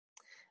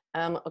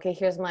 Okay,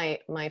 here's my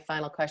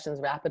final questions,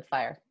 rapid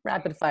fire,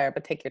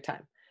 but take your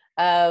time.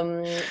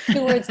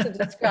 2 words to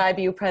describe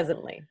you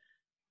presently.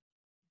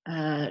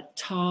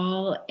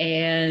 Tall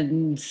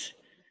and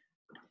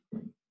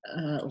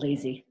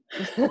lazy.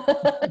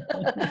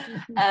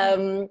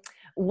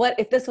 What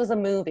if this was a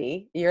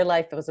movie, your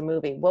life was a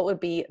movie, what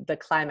would be the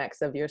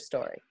climax of your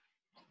story?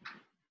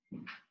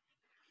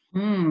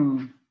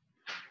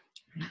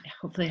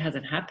 Hopefully it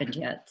hasn't happened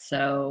yet.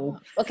 So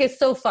okay,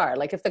 so far,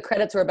 like if the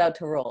credits were about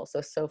to roll,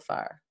 so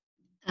far.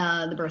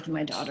 The birth of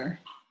my daughter.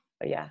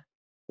 Oh, yeah.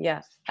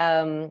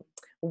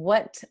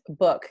 What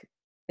book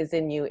is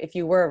in you? If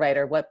you were a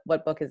writer, what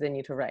book is in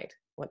you to write?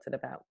 What's it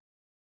about?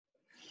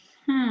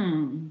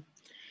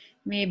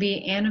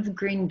 Maybe Anne of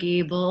Green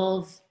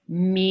Gables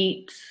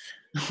meets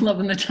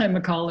Love in the Time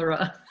of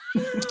Cholera.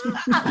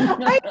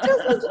 I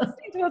just was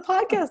listening to a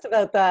podcast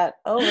about that.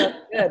 Oh, that's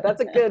good.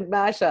 That's a good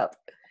mashup.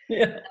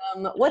 Yeah.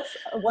 What's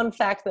one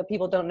fact that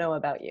people don't know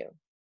about you?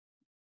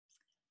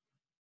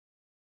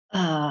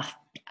 I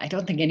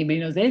don't think anybody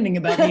knows anything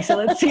about me. So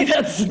let's see.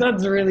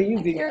 That's really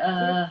easy.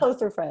 You're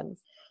closer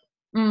friends.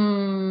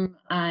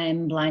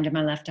 I'm blind in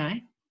my left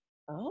eye.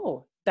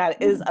 Oh,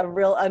 that is a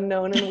real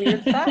unknown and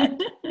weird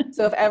fact.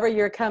 So if ever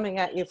you're coming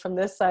at you from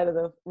this side of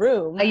the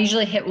room, I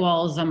usually hit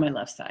walls on my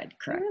left side.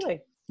 Correct.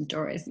 Really?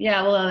 Doorways.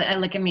 Yeah. Well,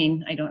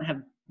 I don't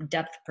have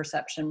depth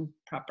perception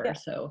proper,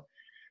 so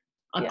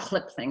I'll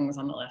clip things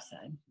on the left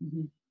side.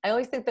 Mm-hmm. I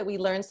always think that we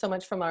learn so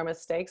much from our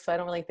mistakes, so I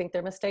don't really think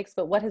they're mistakes,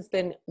 but what has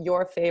been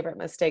your favorite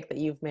mistake that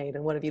you've made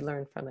and what have you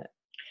learned from it?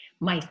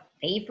 My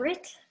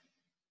favorite?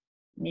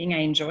 Meaning I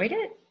enjoyed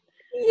it?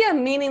 Yeah,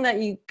 meaning that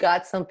you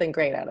got something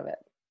great out of it.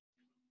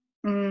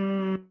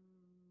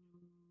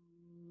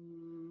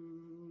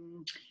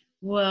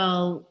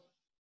 Well,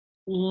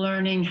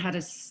 learning how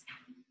to,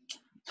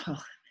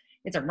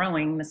 it's a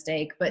rowing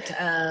mistake, but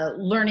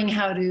learning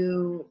how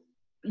to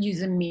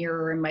use a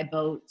mirror in my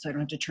boat so I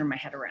don't have to turn my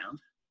head around.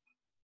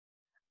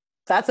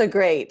 That's a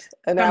great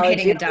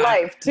analogy of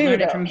life too.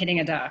 Learned it from hitting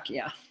a dock,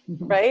 yeah.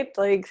 Right?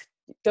 Like,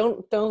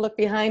 don't look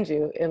behind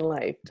you in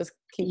life. Just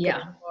keep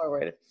going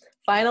forward.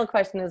 Final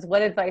question is,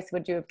 what advice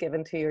would you have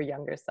given to your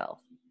younger self?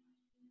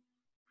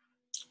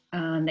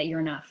 That you're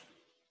enough.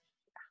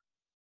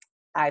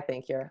 I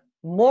think you're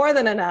more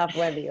than enough,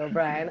 Wendy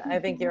O'Brien. I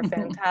think you're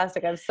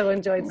fantastic. I've so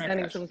enjoyed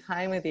spending some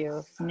time with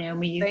you.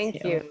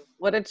 Thank you.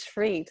 What a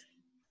treat.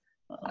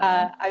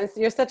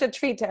 You're such a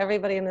treat to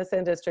everybody in this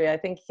industry. I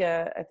think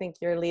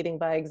you're leading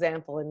by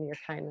example in your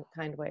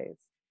kind ways.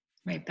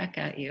 Right back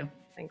at you.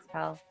 Thanks,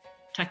 pal.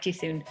 Talk to you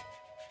soon.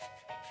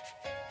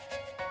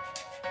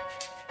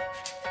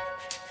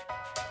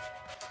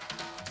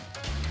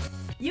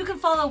 You can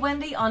follow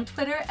Wendy on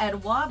Twitter at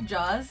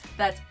WobJaws.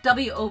 That's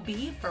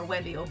W-O-B for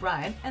Wendy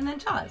O'Brien, and then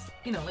Jaws.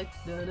 You know, like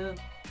da-da,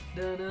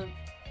 da-da,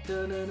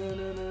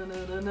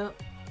 da-da-da-da-da-da-da.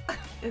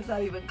 Is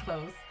that even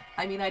close?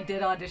 I mean, I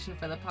did audition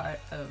for the part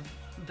of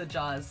the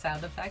Jaws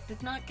sound effect.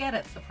 Did not get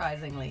it,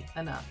 surprisingly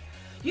enough.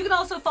 You can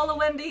also follow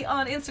Wendy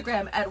on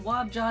Instagram at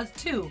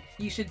WobJaws2.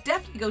 You should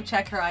definitely go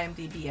check her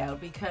IMDb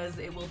out because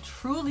it will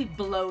truly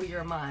blow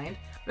your mind.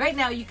 Right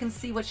now, you can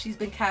see what she's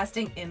been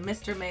casting in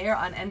Mr. Mayor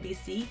on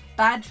NBC,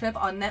 Bad Trip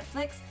on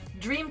Netflix,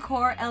 Dream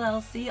Corps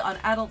LLC on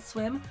Adult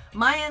Swim,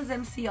 Mayans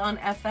MC on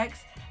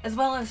FX, as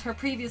well as her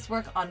previous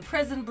work on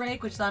Prison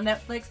Break, which is on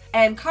Netflix,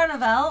 and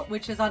Carnival,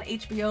 which is on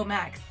HBO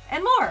Max,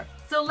 and more.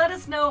 So let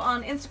us know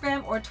on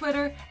Instagram or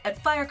Twitter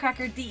at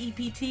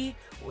FirecrackerDEPT,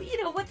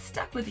 you know, what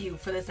stuck with you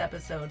for this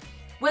episode.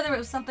 Whether it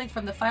was something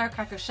from the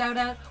Firecracker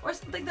shoutout, or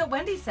something that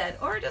Wendy said,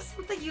 or just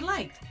something you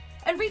liked.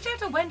 And reach out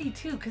to Wendy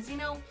too, because, you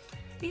know,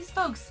 these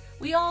folks,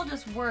 we all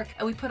just work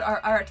and we put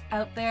our art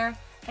out there,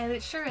 and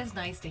it sure is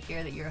nice to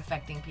hear that you're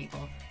affecting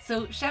people.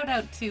 So shout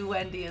out to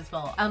Wendy as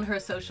well on her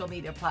social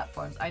media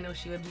platforms. I know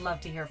she would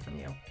love to hear from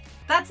you.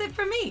 That's it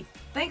for me.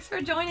 Thanks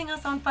for joining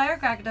us on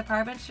Firecracker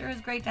Department. Sure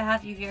is great to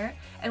have you here,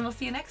 and we'll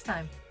see you next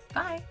time.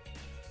 Bye.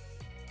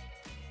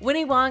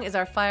 Winnie Wong is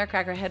our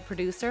Firecracker head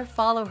producer.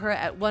 Follow her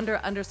at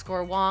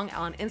Wonder_Wong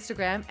on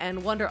Instagram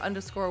and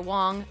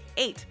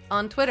Wonder_Wong8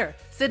 on Twitter.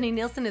 Sydney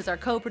Nielsen is our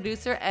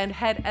co-producer and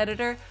head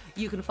editor.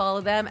 You can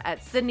follow them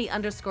at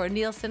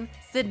Sydney_Nielsen.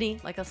 Sydney,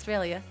 like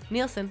Australia.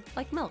 Nielsen,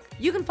 like milk.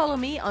 You can follow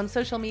me on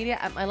social media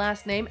at my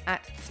last name,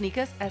 at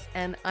Sneakus,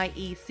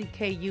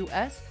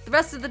 SNIECKUS. The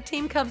rest of the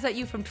team comes at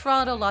you from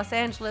Toronto, Los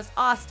Angeles,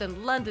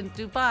 Austin, London,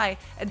 Dubai,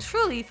 and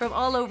truly from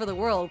all over the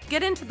world.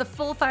 Get into the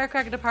full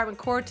Firecracker Department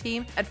core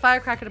team at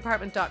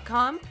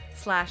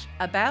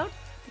firecrackerdepartment.com/about.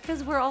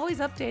 because we're always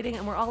updating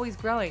and we're always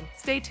growing.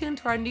 Stay tuned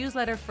to our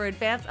newsletter for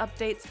advance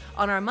updates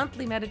on our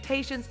monthly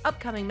meditations,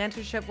 upcoming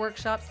mentorship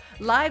workshops,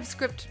 live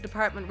script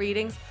department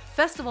readings,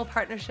 festival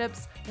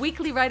partnerships,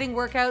 weekly writing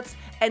workouts,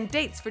 and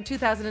dates for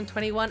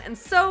 2021, and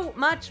so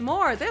much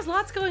more. There's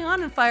lots going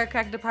on in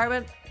Firecracker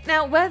Department.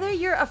 Now, whether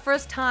you're a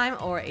first-time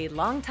or a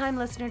long-time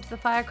listener to the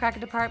Firecracker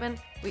Department,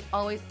 we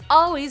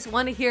always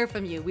want to hear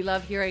from you. We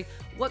love hearing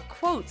what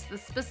quotes, the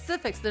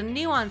specifics, the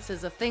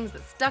nuances of things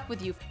that stuck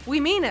with you. We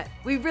mean it.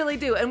 We really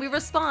do. And we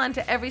respond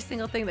to every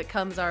single thing that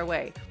comes our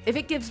way. If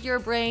it gives your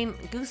brain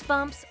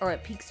goosebumps, or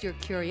it piques your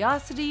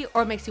curiosity,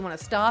 or makes you want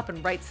to stop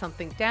and write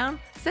something down,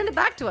 send it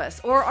back to us,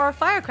 or our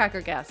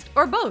Firecracker guest,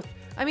 or both.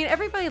 I mean,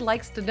 everybody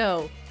likes to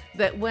know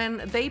that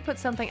when they put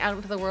something out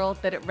into the world,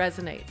 that it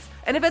resonates.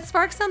 And if it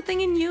sparks something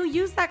in you,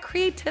 use that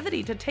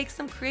creativity to take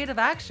some creative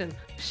action.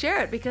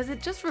 Share it, because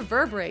it just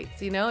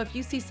reverberates. You know, if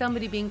you see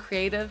somebody being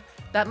creative,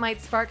 that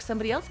might spark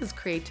somebody else's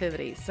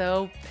creativity.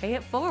 So pay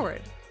it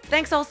forward.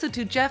 Thanks also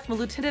to Jeff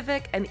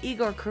Milutinovic and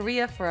Igor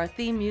Korea for our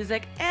theme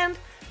music. And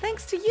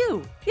thanks to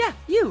you. Yeah,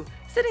 you,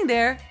 sitting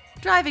there,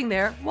 driving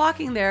there,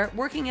 walking there,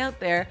 working out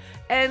there,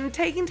 and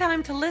taking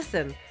time to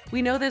listen.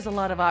 We know there's a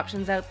lot of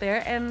options out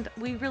there, and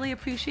we really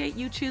appreciate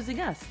you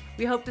choosing us.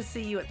 We hope to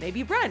see you at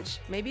maybe brunch,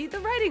 maybe the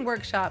writing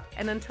workshop.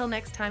 And until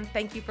next time,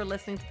 thank you for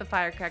listening to the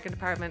Firecracker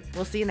Department.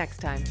 We'll see you next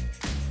time.